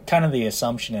cook, kind of the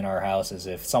assumption in our house is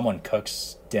if someone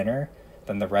cooks dinner,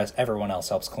 then everyone else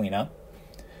helps clean up.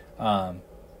 And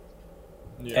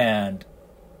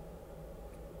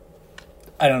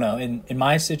I don't know, in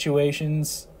my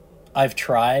situations, I've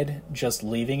tried just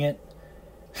leaving it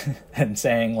and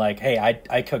saying like, hey,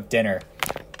 I cooked dinner.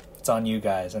 It's on you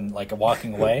guys. And like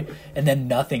walking away and then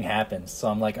nothing happens. So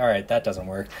I'm like, all right, that doesn't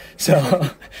work.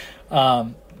 So,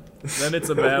 then it's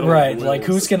a battle. Right. Like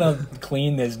who's going to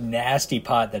clean this nasty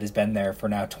pot that has been there for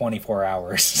now 24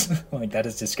 hours? Like that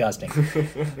is disgusting.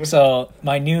 So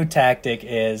my new tactic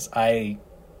is I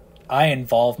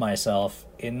involve myself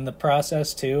in the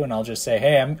process too, and I'll just say,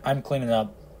 hey, I'm cleaning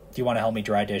up. Do you want to help me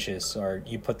dry dishes, or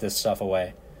you put this stuff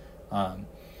away?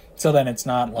 So then it's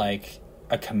not like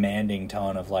a commanding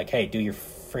tone of like, hey, do your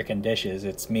freaking dishes.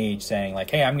 It's me saying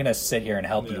like, hey, I'm going to sit here and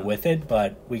help you with it,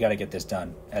 but we got to get this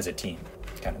done as a team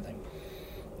kind of thing.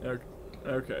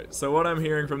 Okay, so what I'm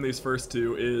hearing from these first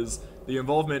two is the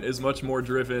involvement is much more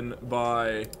driven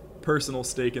by personal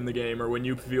stake in the game, or when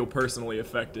you feel personally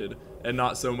affected, and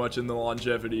not so much in the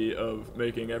longevity of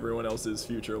making everyone else's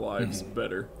future lives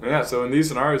better. Yeah, so in these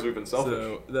scenarios we've been selfish.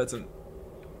 So that's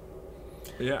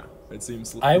it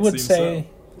seems. I would say.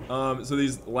 So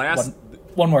these last.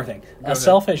 One more thing. A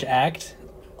selfish act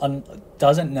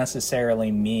doesn't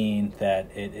necessarily mean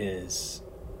that it is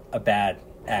a bad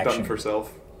action. Done for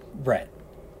self. Right.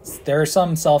 There are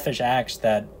some selfish acts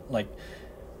that, like,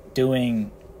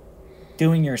 doing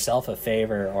yourself a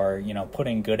favor, or, you know,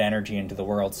 putting good energy into the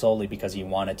world solely because you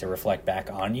want it to reflect back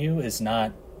on you is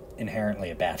not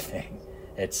inherently a bad thing.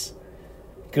 It's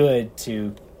good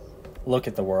to look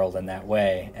at the world in that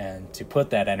way and to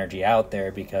put that energy out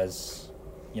there because,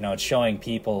 you know, it's showing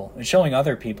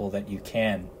other people that you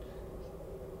can,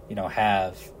 you know,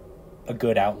 have a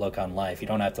good outlook on life. You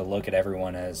don't have to look at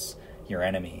everyone as your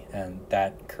enemy, and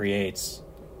that creates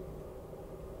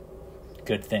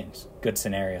good things, good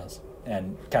scenarios.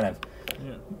 And kind of,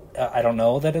 I don't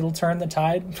know that it'll turn the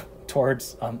tide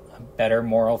towards a better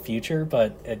moral future,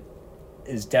 but it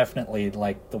is definitely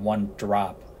like the one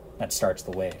drop that starts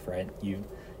the wave, right? You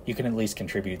can at least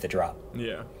contribute the drop.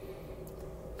 Yeah.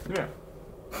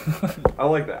 I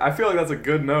like that. I feel like that's a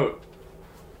good note.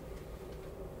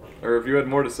 Or if you had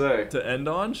more to say. To end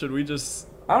on, should we just...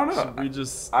 I don't know. Should we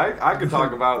just... I could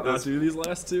talk about this. Not do these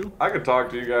last two? I could talk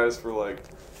to you guys for like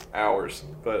hours,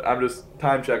 but I'm just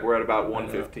time check. We're at about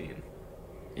 1:15.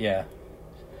 Yeah.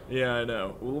 Yeah, I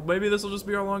know. Well, maybe this will just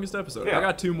be our longest episode. Yeah. I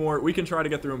got two more. We can try to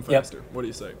get through them faster. Yep. What do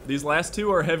you say? These last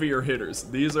two are heavier hitters.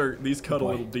 These cut a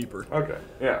little deeper. Okay.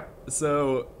 Yeah.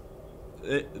 So,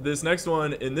 this next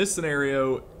one, in this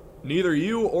scenario, neither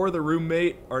you or the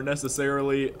roommate are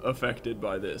necessarily affected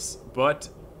by this, but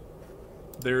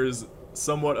there's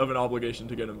somewhat of an obligation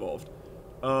to get involved.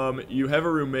 You have a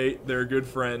roommate, they're a good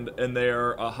friend, and they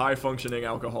are a high-functioning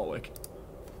alcoholic.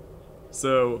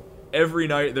 So every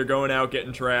night they're going out,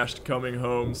 getting trashed, coming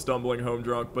home, stumbling home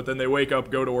drunk, but then they wake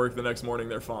up, go to work the next morning,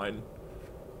 they're fine.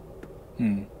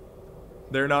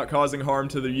 They're not causing harm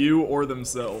to you or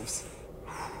themselves,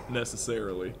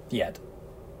 necessarily. Yet.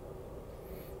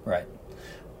 Right.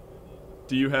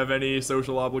 Do you have any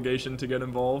social obligation to get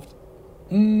involved?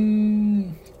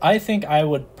 I think I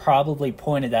would probably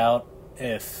point it out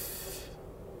if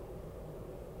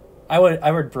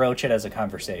I would broach it as a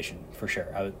conversation for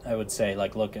sure. I would say,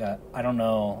 like, look, I don't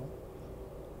know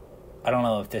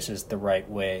if this is the right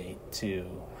way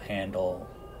to handle.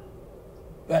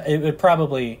 It would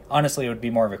probably, honestly, it would be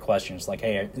more of a question. It's like,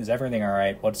 hey, is everything all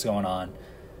right? What's going on?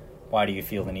 Why do you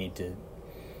feel the need to?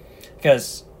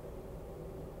 Because,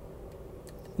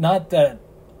 not that,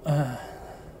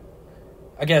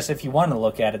 I guess if you want to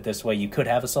look at it this way, you could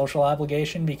have a social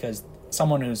obligation, because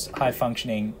someone who's a high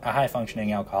functioning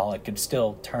alcoholic could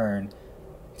still turn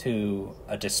to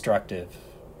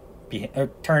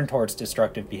turn towards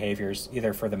destructive behaviors,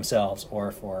 either for themselves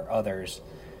or for others,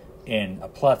 in a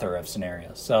plethora of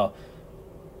scenarios. So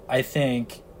I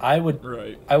think I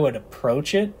would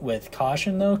approach it with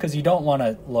caution, though, because you don't want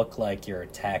to look like you're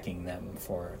attacking them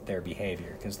for their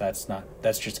behavior, because that's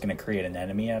just going to create an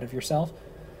enemy out of yourself.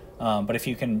 But if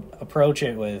you can approach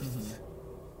it with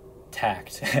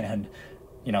tact, and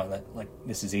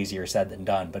this is easier said than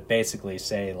done, but basically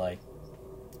say, like,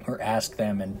 or ask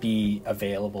them and be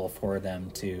available for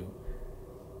them to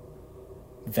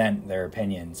vent their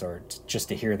opinions, or just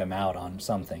to hear them out on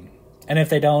something. And if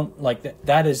they don't, like,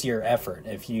 that is your effort.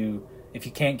 If you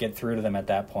can't get through to them at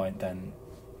that point, then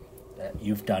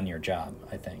you've done your job,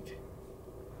 I think.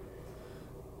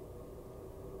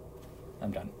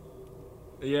 I'm done.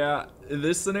 Yeah,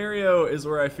 this scenario is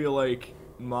where I feel like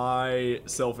my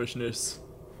selfishness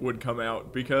would come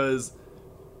out, because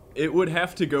it would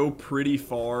have to go pretty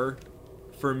far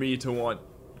for me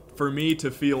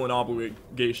to feel an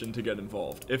obligation to get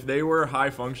involved. If they were high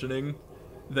functioning,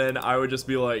 then I would just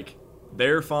be like,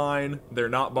 they're fine, they're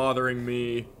not bothering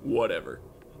me, whatever.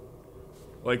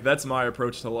 Like, that's my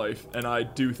approach to life, and I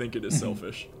do think it is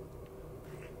selfish.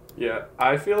 Yeah,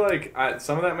 I feel like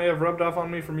some of that may have rubbed off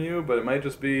on me from you, but it might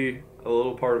just be a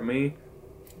little part of me.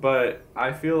 But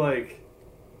I feel like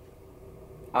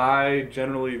I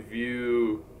generally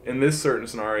view, in this certain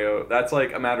scenario, that's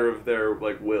like a matter of their,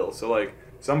 like, will. So, like,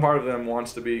 some part of them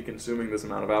wants to be consuming this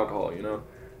amount of alcohol, you know?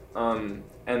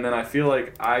 And then I feel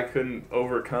like I couldn't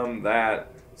overcome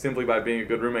that simply by being a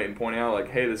good roommate and pointing out, like,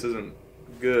 hey, this isn't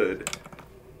good.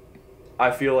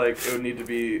 I feel like it would need to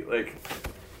be, like,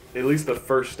 at least the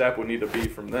first step would need to be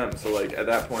from them. So, like, at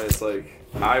that point, it's like,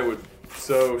 I would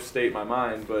so state my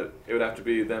mind, but it would have to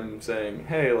be them saying,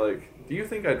 hey, like, do you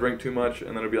think I drink too much? And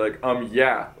then it'd be like,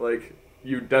 yeah, like,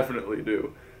 you definitely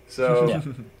do. So,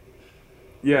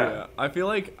 yeah. I feel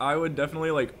like I would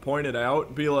definitely, like, point it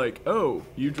out, be like, oh,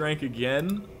 you drank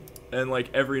again? And,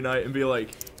 like, every night, and be like,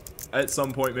 at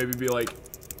some point, maybe be like,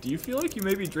 do you feel like you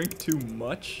maybe drink too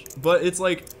much? But it's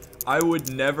like, I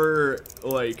would never,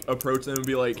 like, approach them and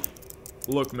be like,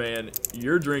 look, man,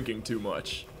 you're drinking too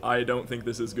much. I don't think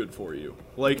this is good for you.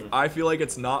 Like, I feel like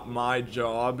it's not my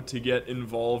job to get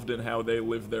involved in how they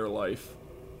live their life,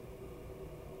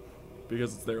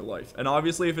 because it's their life. And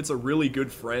obviously, if it's a really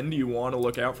good friend, you want to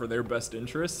look out for their best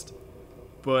interest.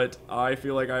 But I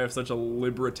feel like I have such a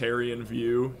libertarian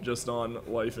view just on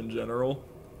life in general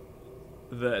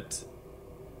that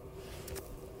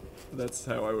that's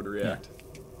how I would react.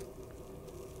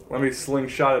 Let me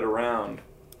slingshot it around.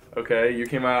 Okay, you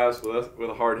came at us with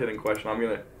a hard-hitting question. I'm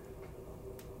going to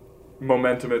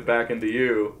momentum it back into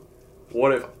you.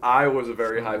 What if I was a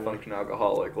very high-function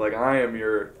alcoholic? Like, I'm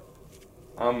your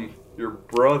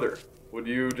brother. Would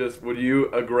you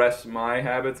aggress my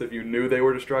habits if you knew they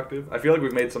were destructive? I feel like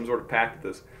we've made some sort of pact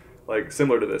with this, like,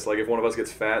 similar to this. Like, if one of us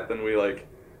gets fat, then we, like,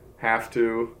 have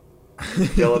to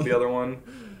yell at the other one.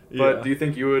 But do you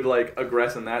think you would, like,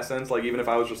 aggress in that sense? Like, even if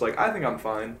I was just like, I think I'm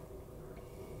fine.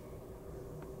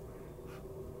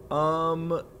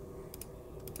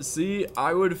 See,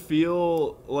 I would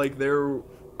feel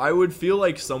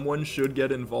like someone should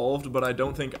get involved, but I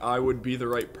don't think I would be the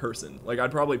right person. Like,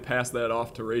 I'd probably pass that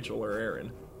off to Rachel or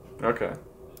Aaron. Okay.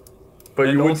 But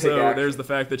and you would also, take action. There's the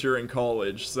fact that you're in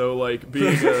college, so, like,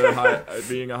 being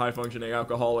a high-functioning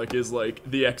alcoholic is, like,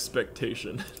 the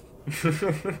expectation.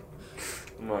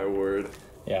 My word.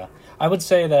 Yeah. I would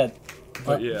say that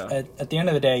yeah. At the end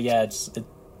of the day,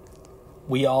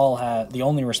 we all have, the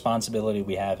only responsibility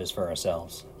we have is for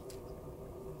ourselves.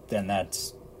 Then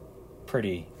that's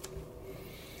pretty,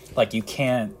 like, you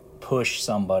can't push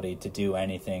somebody to do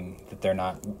anything that they're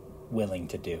not willing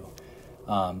to do.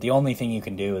 The only thing you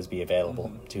can do is be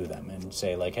available to them and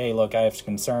say, like, hey, look, I have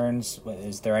concerns.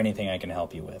 Is there anything I can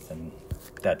help you with? And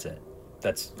that's it.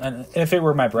 And if it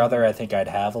were my brother, I think I'd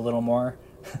have a little more.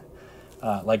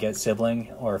 Like a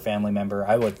sibling or a family member,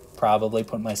 I would probably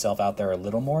put myself out there a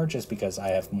little more, just because I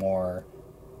have more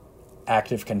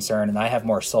active concern and I have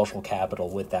more social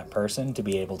capital with that person to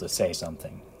be able to say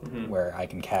something where I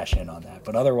can cash in on that.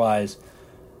 But otherwise,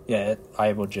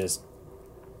 I would just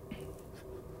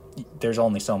there's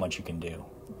only so much you can do.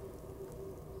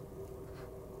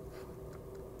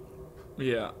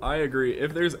 Yeah, I agree.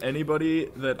 If there's anybody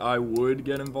that I would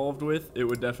get involved with, it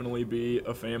would definitely be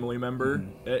a family member,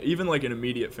 even like an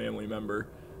immediate family member.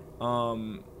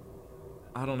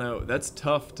 I don't know. That's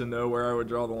tough to know where I would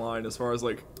draw the line as far as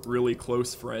like really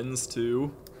close friends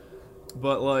too.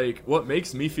 But like what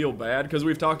makes me feel bad, because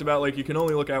we've talked about like you can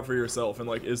only look out for yourself, and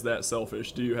like is that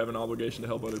selfish? Do you have an obligation to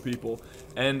help other people?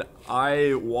 And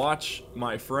I watch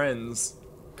my friends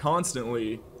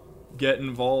constantly get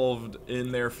involved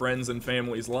in their friends and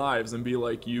family's lives and be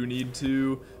like, you need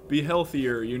to be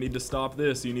healthier, you need to stop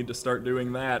this, you need to start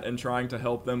doing that, and trying to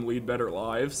help them lead better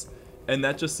lives. And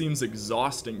that just seems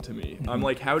exhausting to me. I'm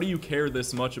like, how do you care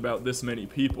this much about this many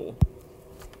people?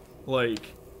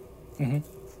 Like, I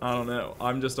don't know.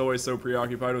 I'm just always so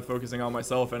preoccupied with focusing on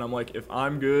myself, and I'm like, if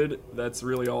I'm good, that's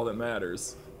really all that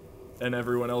matters. And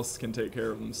everyone else can take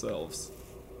care of themselves.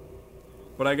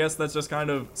 But I guess that's just kind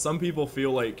of, some people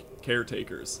feel like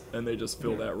caretakers, and they just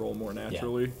fill that role more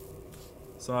naturally. Yeah.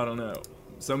 So I don't know.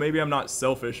 So maybe I'm not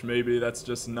selfish, maybe that's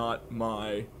just not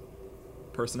my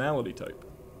personality type.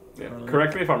 Yeah.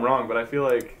 Correct me if I'm wrong, but I feel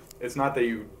like it's not that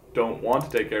you don't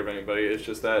want to take care of anybody, it's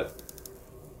just that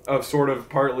of sort of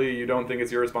partly you don't think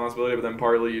it's your responsibility, but then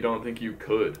partly you don't think you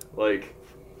could. Like,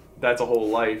 that's a whole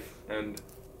life, and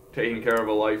taking care of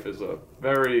a life is a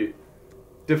very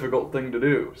difficult thing to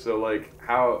do. So like,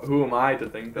 who am I to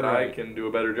think that I can do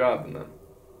a better job than them?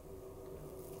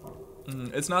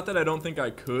 It's not that I don't think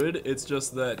I could, it's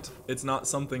just that it's not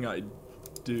something I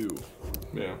do.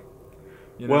 Yeah.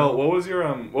 You know? Well, what was your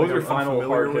final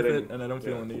hard hitting? And I don't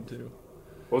feel a need to.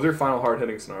 What was your final hard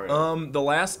hitting scenario?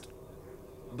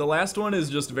 The last one is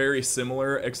just very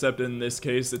similar, except in this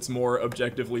case it's more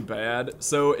objectively bad.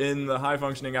 So in the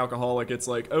high-functioning alcoholic, it's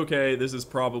like, okay, this is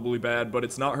probably bad, but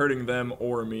it's not hurting them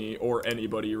or me or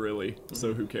anybody really,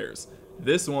 so who cares?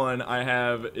 This one I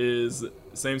have is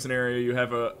same scenario. You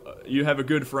have a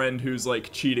good friend who's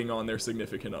like cheating on their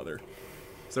significant other.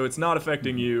 So it's not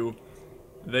affecting you.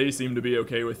 They seem to be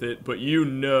okay with it, but you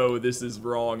know this is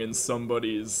wrong and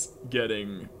somebody's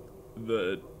getting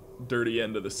the dirty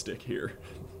end of the stick here,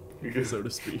 so to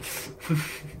speak.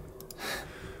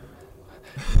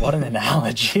 What an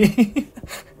analogy.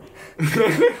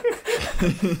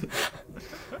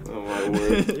 Oh my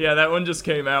word. Yeah, that one just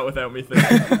came out without me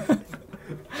thinking.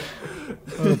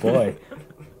 Oh boy.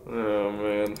 Oh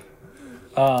man.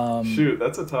 Shoot,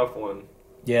 that's a tough one.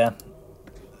 Yeah.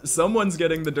 Someone's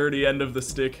getting the dirty end of the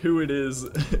stick. Who it is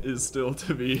still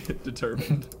to be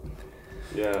determined.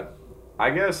 Yeah. I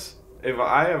guess if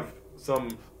I have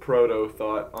some proto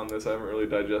thought on this, I haven't really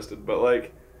digested, but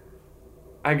like,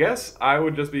 I guess I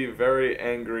would just be very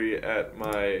angry at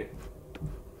my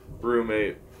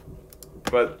roommate,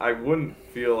 but I wouldn't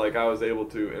feel like I was able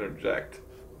to interject.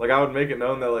 Like, I would make it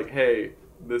known that like, hey,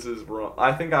 this is wrong.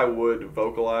 I think I would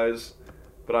vocalize,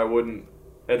 but I wouldn't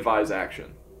advise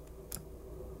action.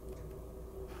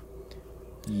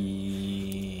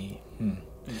 Interesting.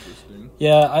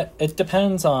 Yeah, it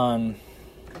depends on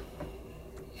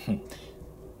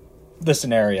the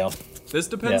scenario. This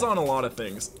depends on a lot of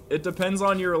things. It depends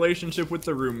on your relationship with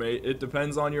the roommate. It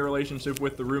depends on your relationship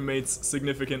with the roommate's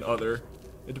significant other.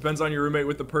 It depends on your roommate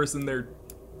with the person they're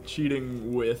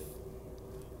cheating with.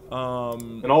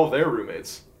 And all of their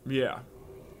roommates. Yeah.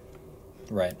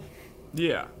 Right.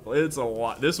 Yeah, it's a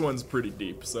lot. This one's pretty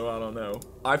deep, so I don't know.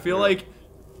 I feel like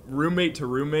roommate to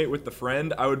roommate with the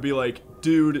friend, I would be like,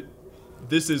 dude,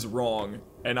 this is wrong,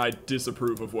 and I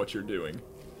disapprove of what you're doing.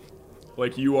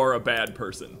 Like, you are a bad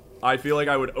person. I feel like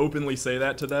I would openly say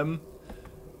that to them,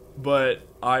 but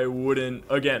I wouldn't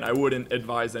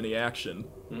advise any action.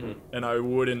 And I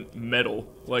wouldn't meddle.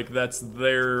 Like, that's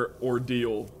their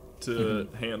ordeal to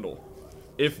handle.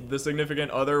 If the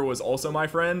significant other was also my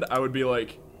friend, I would be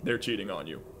like, they're cheating on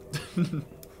you.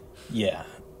 Yeah.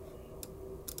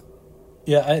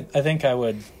 Yeah, I think I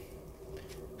would...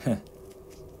 I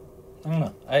don't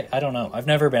know. I don't know. I've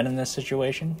never been in this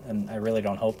situation, and I really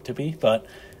don't hope to be, but...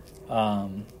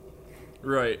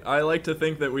 Right. I like to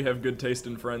think that we have good taste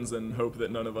in friends and hope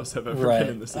that none of us have ever been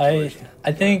in this situation.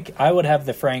 I think I would have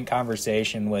the frank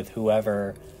conversation with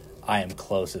whoever I am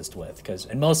closest with, because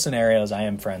in most scenarios I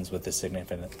am friends with the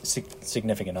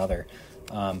significant other,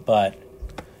 but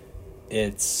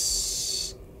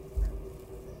it's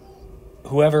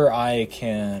whoever I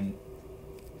can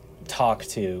talk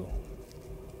to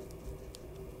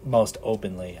most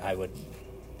openly. I would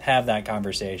have that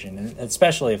conversation, and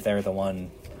especially if they're the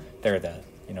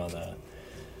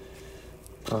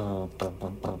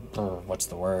what's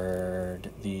the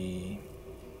word?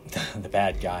 the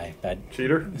bad guy,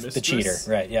 Cheater? the Mistress? cheater,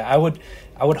 right? Yeah, I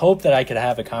would hope that I could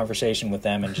have a conversation with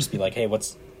them and just be like, hey,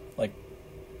 what's like,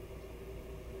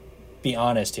 be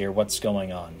honest here. What's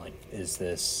going on? Like, is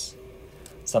this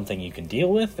something you can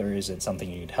deal with, or is it something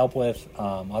you need help with?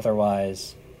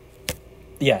 Otherwise,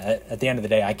 yeah, at the end of the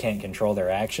day, I can't control their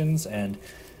actions, and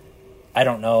I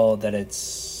don't know that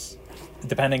it's,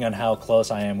 depending on how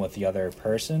close I am with the other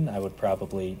person, I would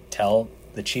probably tell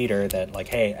the cheater that, like,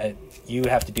 hey, you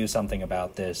have to do something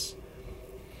about this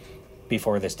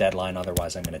before this deadline,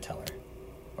 otherwise I'm going to tell her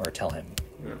or tell him,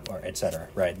 or etc.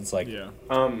 Right? It's like, Yeah.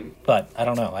 but I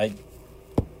don't know. I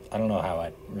don't know how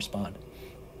I'd respond.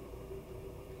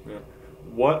 Yeah.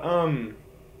 What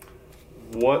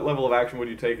level of action would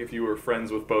you take if you were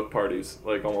friends with both parties,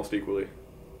 like almost equally?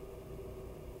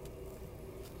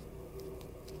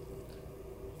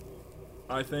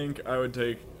 I think I would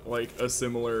take like a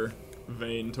similar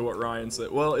vein to what Ryan said.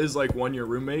 Well, is like one your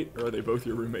roommate, or are they both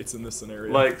your roommates in this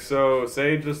scenario? Like, so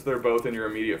say just they're both in your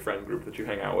immediate friend group that you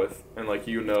hang out with, and like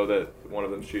you know that one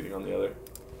of them's cheating on the other.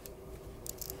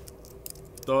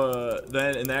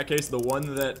 Then in that case, the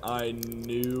one that I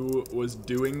knew was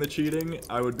doing the cheating,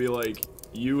 I would be like,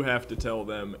 you have to tell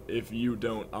them. If you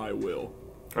don't, I will.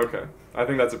 Okay. I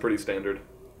think that's a pretty standard.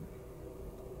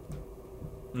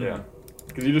 Mm. Yeah.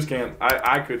 Because you just can't...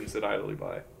 I couldn't sit idly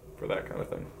by for that kind of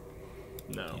thing.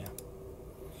 No. Yeah.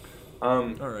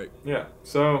 All right. Yeah.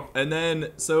 So... And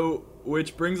then,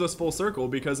 which brings us full circle,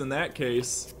 because in that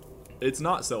case, it's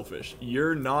not selfish.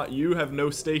 You have no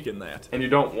stake in that. And you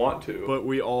don't want to. But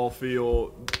we all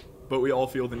feel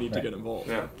the need to Right. get involved.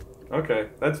 Yeah. Okay.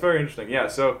 That's very interesting. Yeah.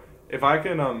 So if I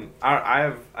can,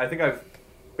 I think I've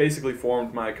basically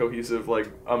formed my cohesive like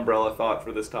umbrella thought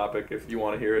for this topic. If you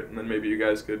want to hear it, and then maybe you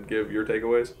guys could give your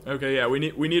takeaways. Okay. Yeah. We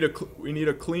need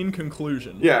a clean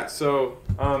conclusion. Yeah. So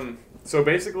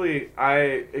basically,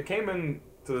 it came into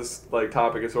this like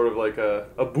topic as sort of like a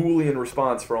Boolean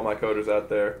response for all my coders out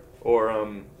there, or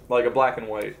like a black and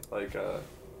white, like a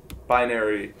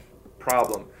binary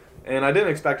problem. And I didn't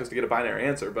expect us to get a binary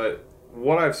answer, but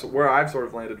where I've sort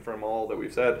of landed from all that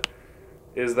we've said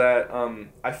is that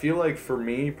I feel like for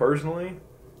me personally,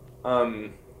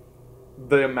 the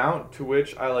amount to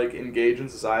which I like engage in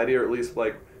society, or at least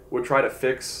like would try to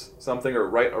fix something or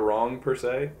right a wrong per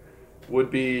se, would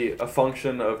be a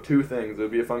function of two things. It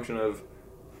would be a function of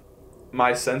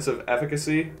my sense of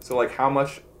efficacy, so like how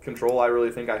much control I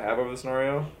really think I have over the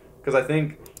scenario. Because I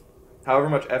think however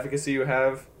much efficacy you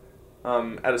have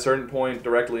at a certain point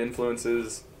directly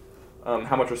influences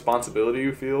how much responsibility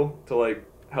you feel to like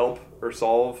help or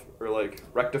solve or like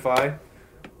rectify.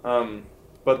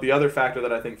 But the other factor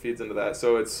that I think feeds into that,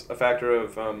 so it's a factor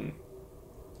of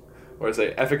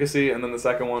efficacy, and then the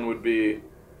second one would be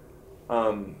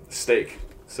stake.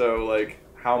 So like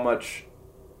how much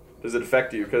does it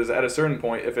affect you? Because at a certain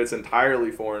point, if it's entirely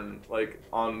foreign, like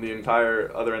on the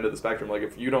entire other end of the spectrum, like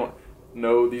if you don't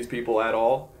know these people at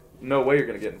all, no way you're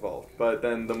going to get involved. But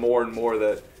then the more and more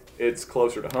that it's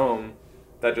closer to home,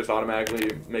 that just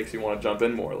automatically makes you want to jump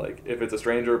in more. Like if it's a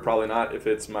stranger, probably not. If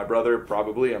it's my brother,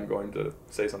 probably I'm going to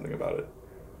say something about it.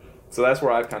 So that's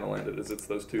where I've kind of landed, is it's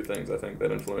those two things I think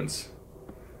that influence.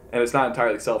 And it's not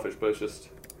entirely selfish, but it's just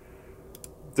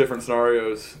different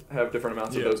scenarios have different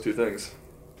amounts of those two things.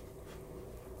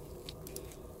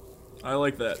 I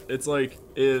like that. It's like,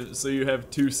 so you have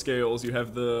two scales. You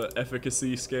have the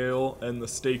efficacy scale and the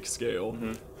stake scale.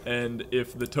 Mm-hmm. And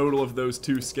if the total of those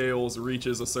two scales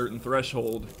reaches a certain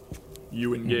threshold,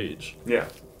 you engage. Yeah.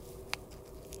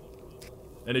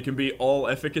 And it can be all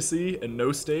efficacy and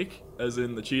no stake, as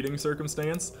in the cheating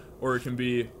circumstance, or it can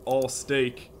be all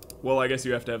stake. Well, I guess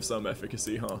you have to have some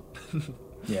efficacy, huh?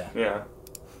 Yeah. Yeah.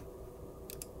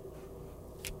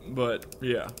 But,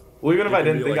 yeah. Well, even if It I can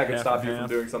didn't be think like I could half stop and you from half.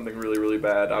 doing something really, really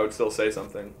bad, I would still say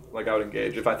something. Like, I would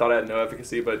engage. If I thought I had no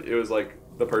efficacy, but it was, like,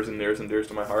 the person nearest and dearest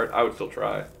to my heart, I would still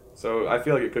try. So I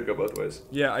feel like it could go both ways.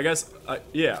 Yeah, I guess,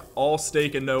 all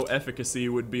stake and no efficacy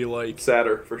would be like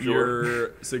Sadder, for sure.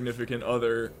 your significant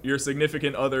other. Your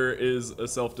significant other is a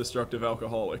self-destructive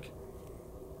alcoholic.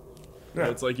 Yeah.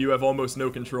 It's like you have almost no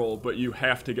control, but you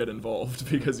have to get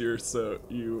involved because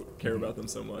you care about them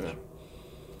so much. Yeah.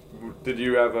 Did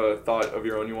you have a thought of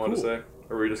your own you wanted to say?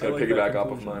 Or were you just going I to like that piggyback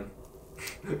off of conclusion.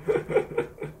 mine?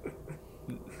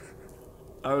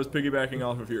 I was piggybacking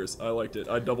off of yours. I liked it.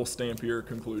 I double stamp your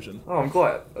conclusion. Oh, I'm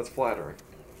glad. That's flattering.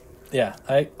 Yeah,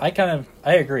 I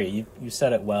agree. You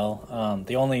said it well.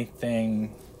 The only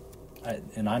thing,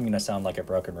 and I'm going to sound like a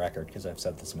broken record because I've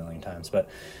said this a million times, but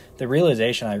the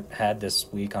realization I had this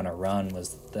week on a run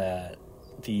was that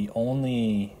the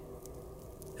only,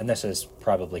 and this is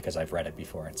probably because I've read it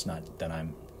before, it's not that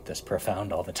I'm this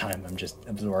profound all the time. I'm just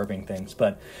absorbing things.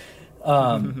 But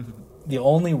the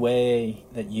only way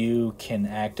that you can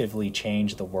actively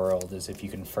change the world is if you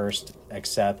can first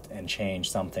accept and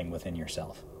change something within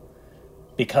yourself.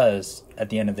 Because at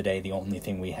the end of the day, the only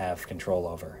thing we have control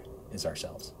over is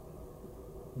ourselves.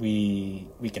 We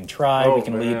can try, we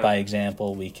can lead by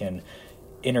example, we can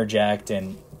interject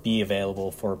and be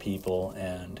available for people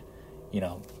and,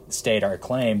 state our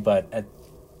claim, but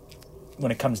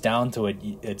when it comes down to it,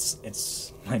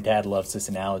 it's my dad loves this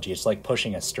analogy. It's like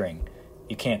pushing a string.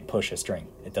 You can't push a string.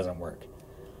 It doesn't work,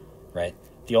 right?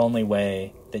 The only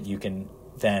way that you can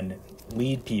then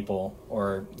lead people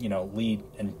or, lead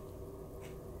and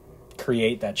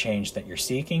create that change that you're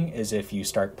seeking is if you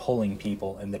start pulling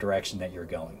people in the direction that you're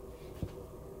going.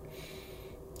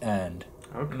 And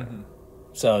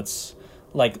so it's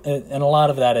like, and a lot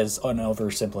of that is an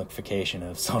oversimplification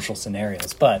of social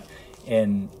scenarios, but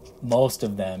in most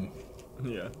of them,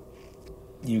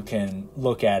 you can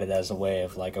look at it as a way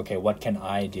of like, okay, what can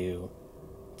I do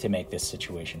to make this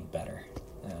situation better?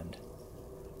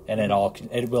 And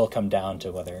it will come down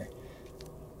to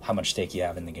how much stake you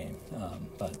have in the game,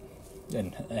 but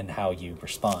and how you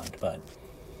respond. But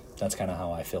that's kind of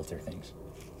how I filter things.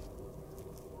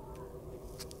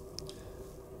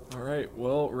 All right.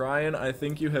 Well, Ryan, I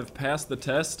think you have passed the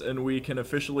test, and we can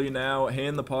officially now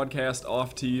hand the podcast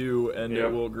off to you, and it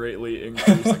will greatly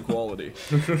increase in quality.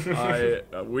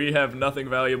 We have nothing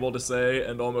valuable to say,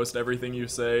 and almost everything you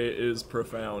say is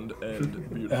profound and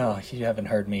beautiful. Oh, you haven't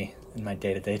heard me in my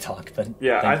day-to-day talk, but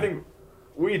I think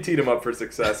we teed him up for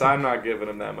success. I'm not giving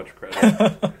him that much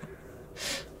credit.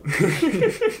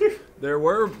 There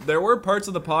were parts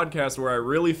of the podcast where I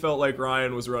really felt like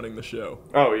Ryan was running the show.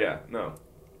 Oh yeah, no.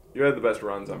 You had the best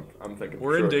runs. I'm thinking.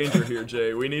 We're in danger here,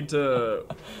 Jay. We need to.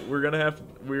 We're gonna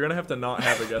have to not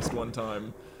have a guest one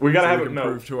time. We can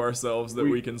prove to ourselves that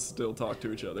we can still talk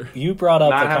to each other. You brought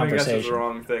up not the having conversation. Guests is the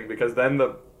wrong thing because then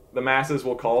the masses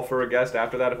will call for a guest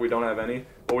after that if we don't have any.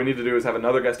 What we need to do is have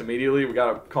another guest immediately. We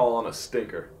gotta call on a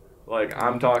stinker. Like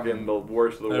I'm talking the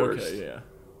worst of the worst. Okay. Yeah.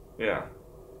 Yeah.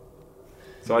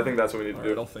 So I think that's what we need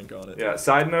to do. I'll think on it. Yeah.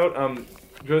 Side note,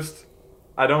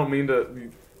 I don't mean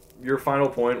to. Your final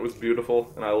point was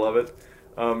beautiful, and I love it.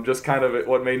 Just kind of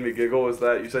what made me giggle is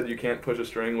that you said you can't push a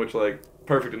string, which,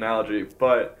 perfect analogy.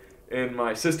 But in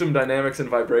my system dynamics and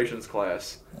vibrations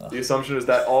class, the assumption is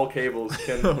that all cables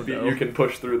can you can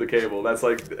push through the cable. That's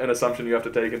like an assumption you have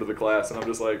to take into the class, and I'm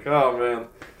just like, oh man,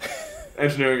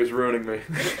 engineering is ruining me.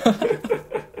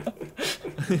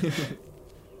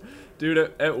 Dude,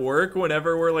 at work,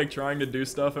 whenever we're trying to do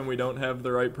stuff and we don't have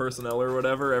the right personnel or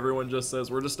whatever, everyone just says,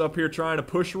 we're just up here trying to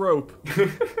push rope.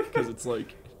 Because it's you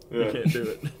can't do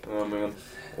it. Oh, man.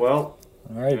 Well.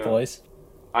 All right, boys.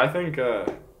 I think,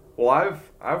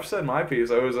 I've said my piece.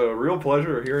 It was a real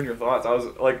pleasure hearing your thoughts. I was,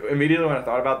 immediately when I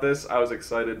thought about this, I was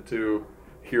excited to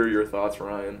hear your thoughts,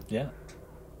 Ryan. Yeah.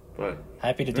 But.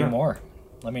 Happy to do more.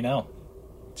 Let me know.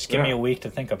 Just give me a week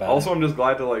to think about it. Also, I'm just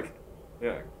glad to,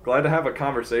 glad to have a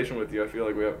conversation with you. I feel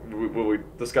like we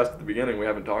discussed at the beginning, we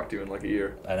haven't talked to you in a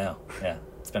year. I know, yeah.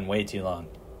 It's been way too long.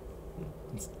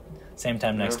 Same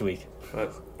time next week.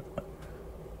 But,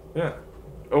 yeah.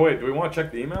 Oh, wait, do we want to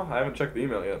check the email? I haven't checked the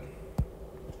email yet.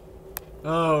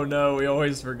 Oh, no, we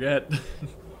always forget.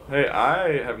 Hey,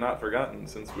 I have not forgotten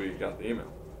since we got the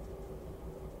email.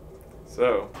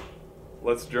 So,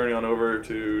 let's journey on over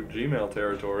to Gmail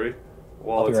territory.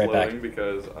 While it's loading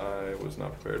because I was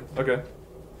not prepared. Okay.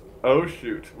 Oh,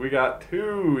 shoot. We got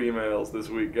 2 emails this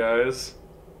week, guys.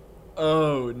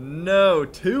 Oh, no.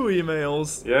 2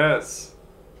 emails? Yes.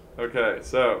 Okay,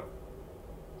 so.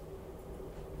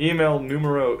 Email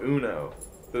numero uno.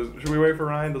 Should we wait for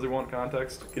Ryan? Does he want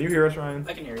context? Can you hear us, Ryan?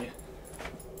 I can hear you.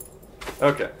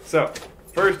 Okay, so.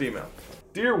 First email.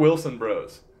 Dear Wilson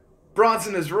Bros.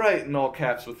 Bronson is right in all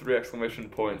caps with 3 exclamation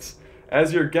points.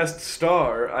 As your guest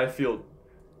star, I feel...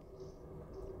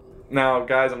 Now,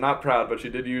 guys, I'm not proud, but she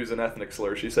did use an ethnic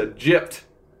slur. She said gypped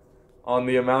on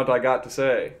the amount I got to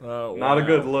say. Oh, not a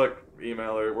good look,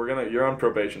 emailer. You're on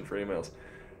probation for emails.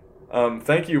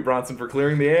 Thank you, Bronson, for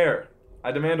clearing the air.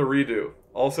 I demand a redo.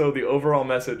 Also, the overall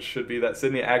message should be that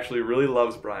Sydney actually really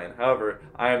loves Brian. However,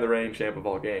 I am the reigning champ of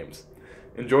all games.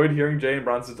 Enjoyed hearing Jay and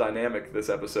Bronson's dynamic this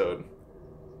episode.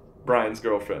 Brian's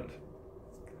girlfriend.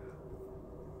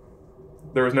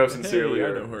 There was no sincerely. Hey,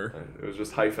 I know her. It was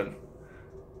just hyphen.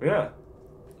 Yeah.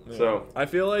 So I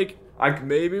feel like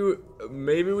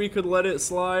maybe we could let it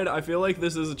slide. I feel like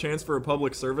this is a chance for a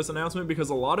public service announcement because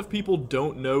a lot of people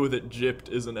don't know that gypped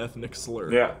is an ethnic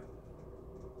slur. Yeah.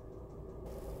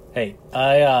 Hey,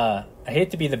 I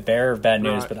hate to be the bearer of bad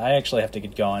news, Right. but I actually have to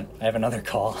get going. I have another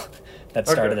call that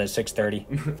started Okay. at 6:30.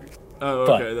 Oh,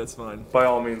 But- okay, that's fine. By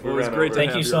all means, we Well, it was ran great over. to Thank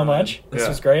have you you, so Ryan. much. This Yeah.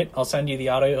 was great. I'll send you the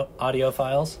audio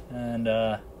files,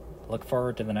 and look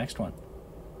forward to the next one.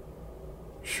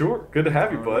 Sure. Good to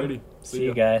have you, bud. Alrighty. See you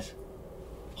ya. guys.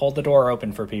 Hold the door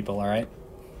open for people, all right?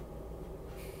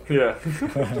 Yeah.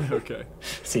 Okay.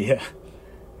 See ya.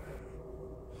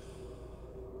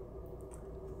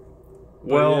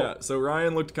 Well, yeah, so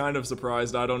Ryan looked kind of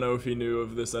surprised. I don't know if he knew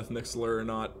of this ethnic slur or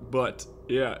not, but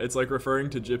yeah, it's like referring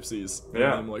to gypsies.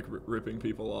 Yeah. And I'm like ripping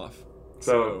people off.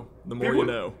 So, So, the more you people-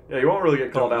 know. yeah, you won't really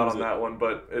get called Don't out use on it. that one,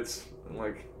 but it's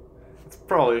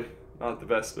probably not the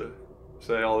best to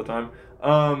say all the time.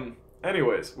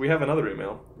 Anyways, we have another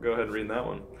email. Go ahead and read that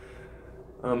one.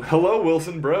 Hello,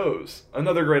 Wilson Bros.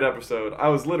 Another great episode. I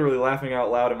was literally laughing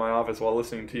out loud in my office while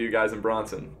listening to you guys in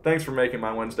Bronson. Thanks for making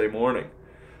my Wednesday morning.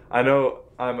 I know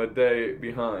I'm a day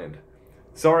behind.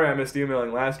 Sorry I missed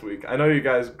emailing last week. I know you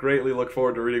guys greatly look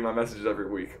forward to reading my messages every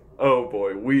week. Oh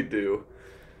boy, we do.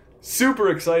 Super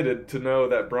excited to know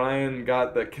that Brian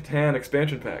got the Catan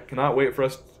expansion pack. Cannot wait for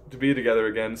us to be together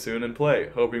again soon and play.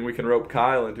 Hoping we can rope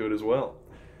Kyle into it as well.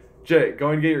 Jay,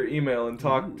 going to get your email and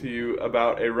talk to you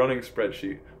about a running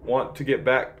spreadsheet. Want to get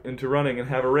back into running and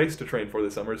have a race to train for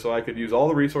this summer so I could use all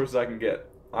the resources I can get.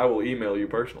 I will email you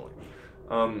personally.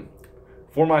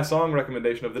 For my song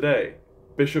recommendation of the day,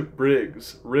 Bishop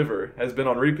Briggs' River has been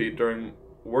on repeat during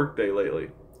workday lately.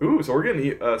 Ooh, so we're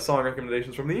getting song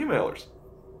recommendations from the emailers.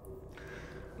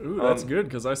 Ooh, that's good,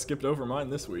 because I skipped over mine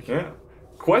this week. Yeah.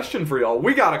 Question for y'all.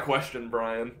 We got a question,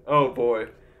 Brian. Oh boy.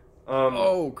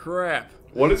 Oh, crap.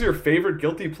 What is your favorite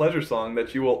guilty pleasure song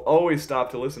that you will always stop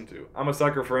to listen to? I'm a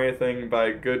sucker for anything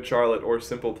by Good Charlotte or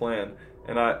Simple Plan,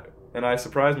 and I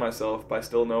surprise myself by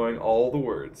still knowing all the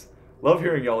words. Love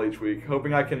hearing y'all each week,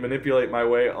 hoping I can manipulate my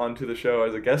way onto the show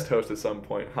as a guest host at some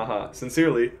point. Haha.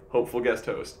 Sincerely, hopeful guest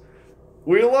host.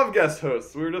 We love guest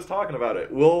hosts. We were just talking about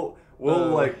it. We'll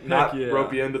heck not yeah.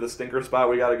 rope you into the stinker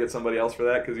spot. We got to get somebody else for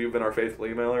that because you've been our faithful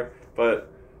emailer.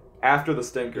 But after the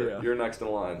stinker, Yeah. you're next in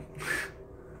line.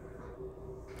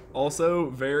 Also,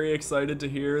 very excited to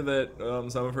hear that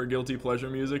some of her guilty pleasure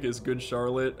music is Good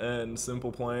Charlotte and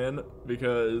Simple Plan,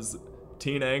 because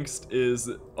teen angst is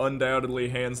undoubtedly,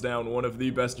 hands down, one of the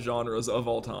best genres of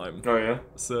all time. Oh yeah.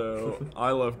 So,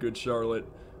 I love Good Charlotte.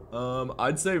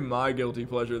 I'd say my guilty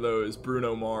pleasure, though, is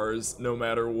Bruno Mars. No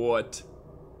matter what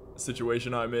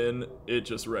situation I'm in, it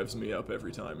just revs me up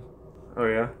every time. Oh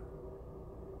yeah.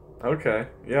 Okay.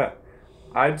 Yeah.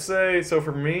 I'd say so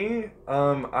for me.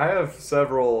 I have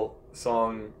several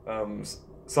songs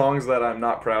that I'm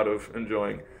not proud of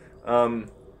enjoying.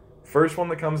 First one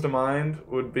that comes to mind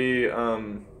would be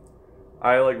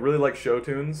I really like show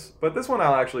tunes, but this one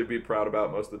I'll actually be proud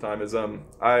about most of the time is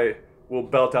I will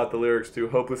belt out the lyrics to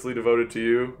 "Hopelessly Devoted to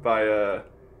You" by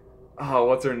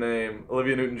what's her name?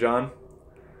 Olivia Newton-John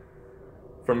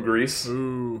from Grease.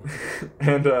 Ooh.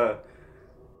 And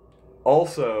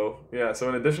also, yeah, so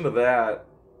in addition to that,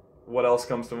 what else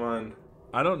comes to mind?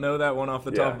 I don't know that one off the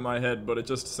top Yeah. of my head, but it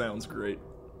just sounds great.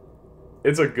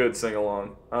 It's a good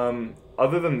sing-along.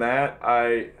 Other than that,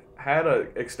 I had an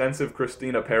extensive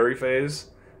Christina Perri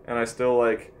phase, and I still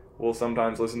will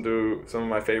sometimes listen to some of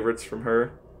my favorites from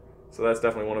her. So that's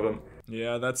definitely one of them.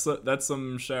 Yeah, that's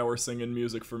some shower singing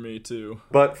music for me too.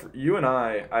 But for you and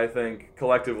I think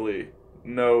collectively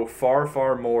know far,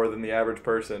 far more than the average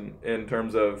person in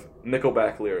terms of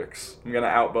Nickelback lyrics. I'm gonna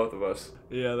out both of us.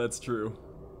 Yeah, that's true.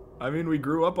 I mean, we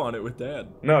grew up on it with Dad.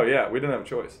 No, yeah, we didn't have a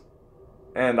choice.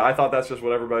 And I thought that's just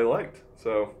what everybody liked.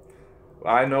 So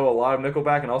I know a lot of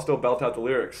Nickelback, and I'll still belt out the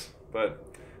lyrics. But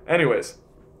anyways,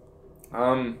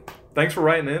 thanks for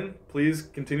writing in. Please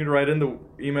continue to write in. The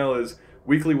email is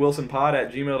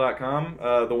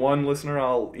weeklywilsonpod@gmail.com. The one listener,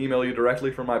 I'll email you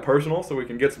directly from my personal so we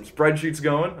can get some spreadsheets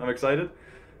going. I'm excited.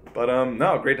 But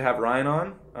no, great to have Ryan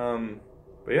on.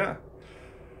 But yeah.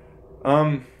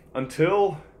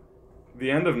 Until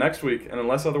the end of next week, and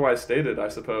unless otherwise stated, I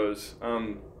suppose.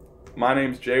 My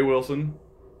name's Jay Wilson.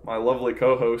 My lovely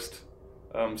co-host,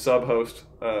 sub-host,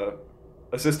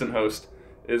 assistant host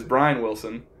is Brian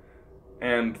Wilson,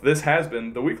 and this has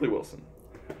been The Weekly Wilson.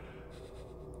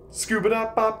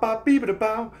 Scuba-da-ba-ba,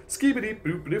 beep-a-da-bow,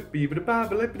 skibidi-boop-a-doop-beep-a-da-bow,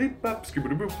 ba-lip-a-dee-bop,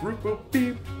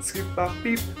 skibidi-boop-roop-boop-beep,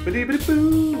 skip-bop-beep,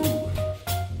 ba-dee-ba-dee-boo.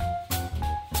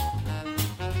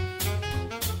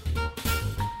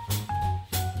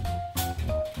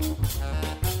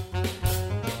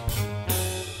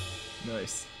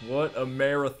 Nice. What a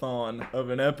marathon of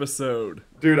an episode.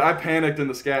 Dude, I panicked in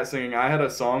the scat singing. I had a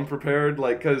song prepared,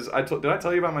 cause did I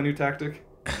tell you about my new tactic?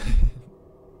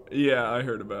 Yeah, I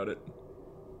heard about it.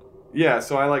 Yeah,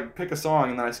 so I like pick a song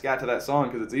and then I scat to that song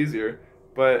because it's easier.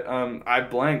 But I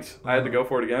blanked. I had to go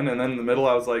for it again, and then in the middle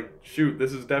I was like, shoot,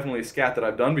 this is definitely a scat that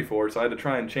I've done before, so I had to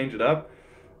try and change it up.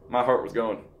 My heart was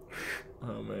going.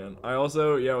 Oh man. I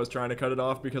also was trying to cut it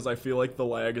off because I feel like the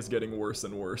lag is getting worse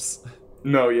and worse.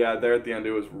 No, yeah, there at the end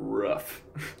it was rough.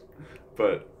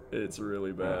 But It's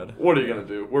really bad. what are you gonna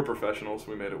do? We're professionals.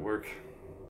 We made it work.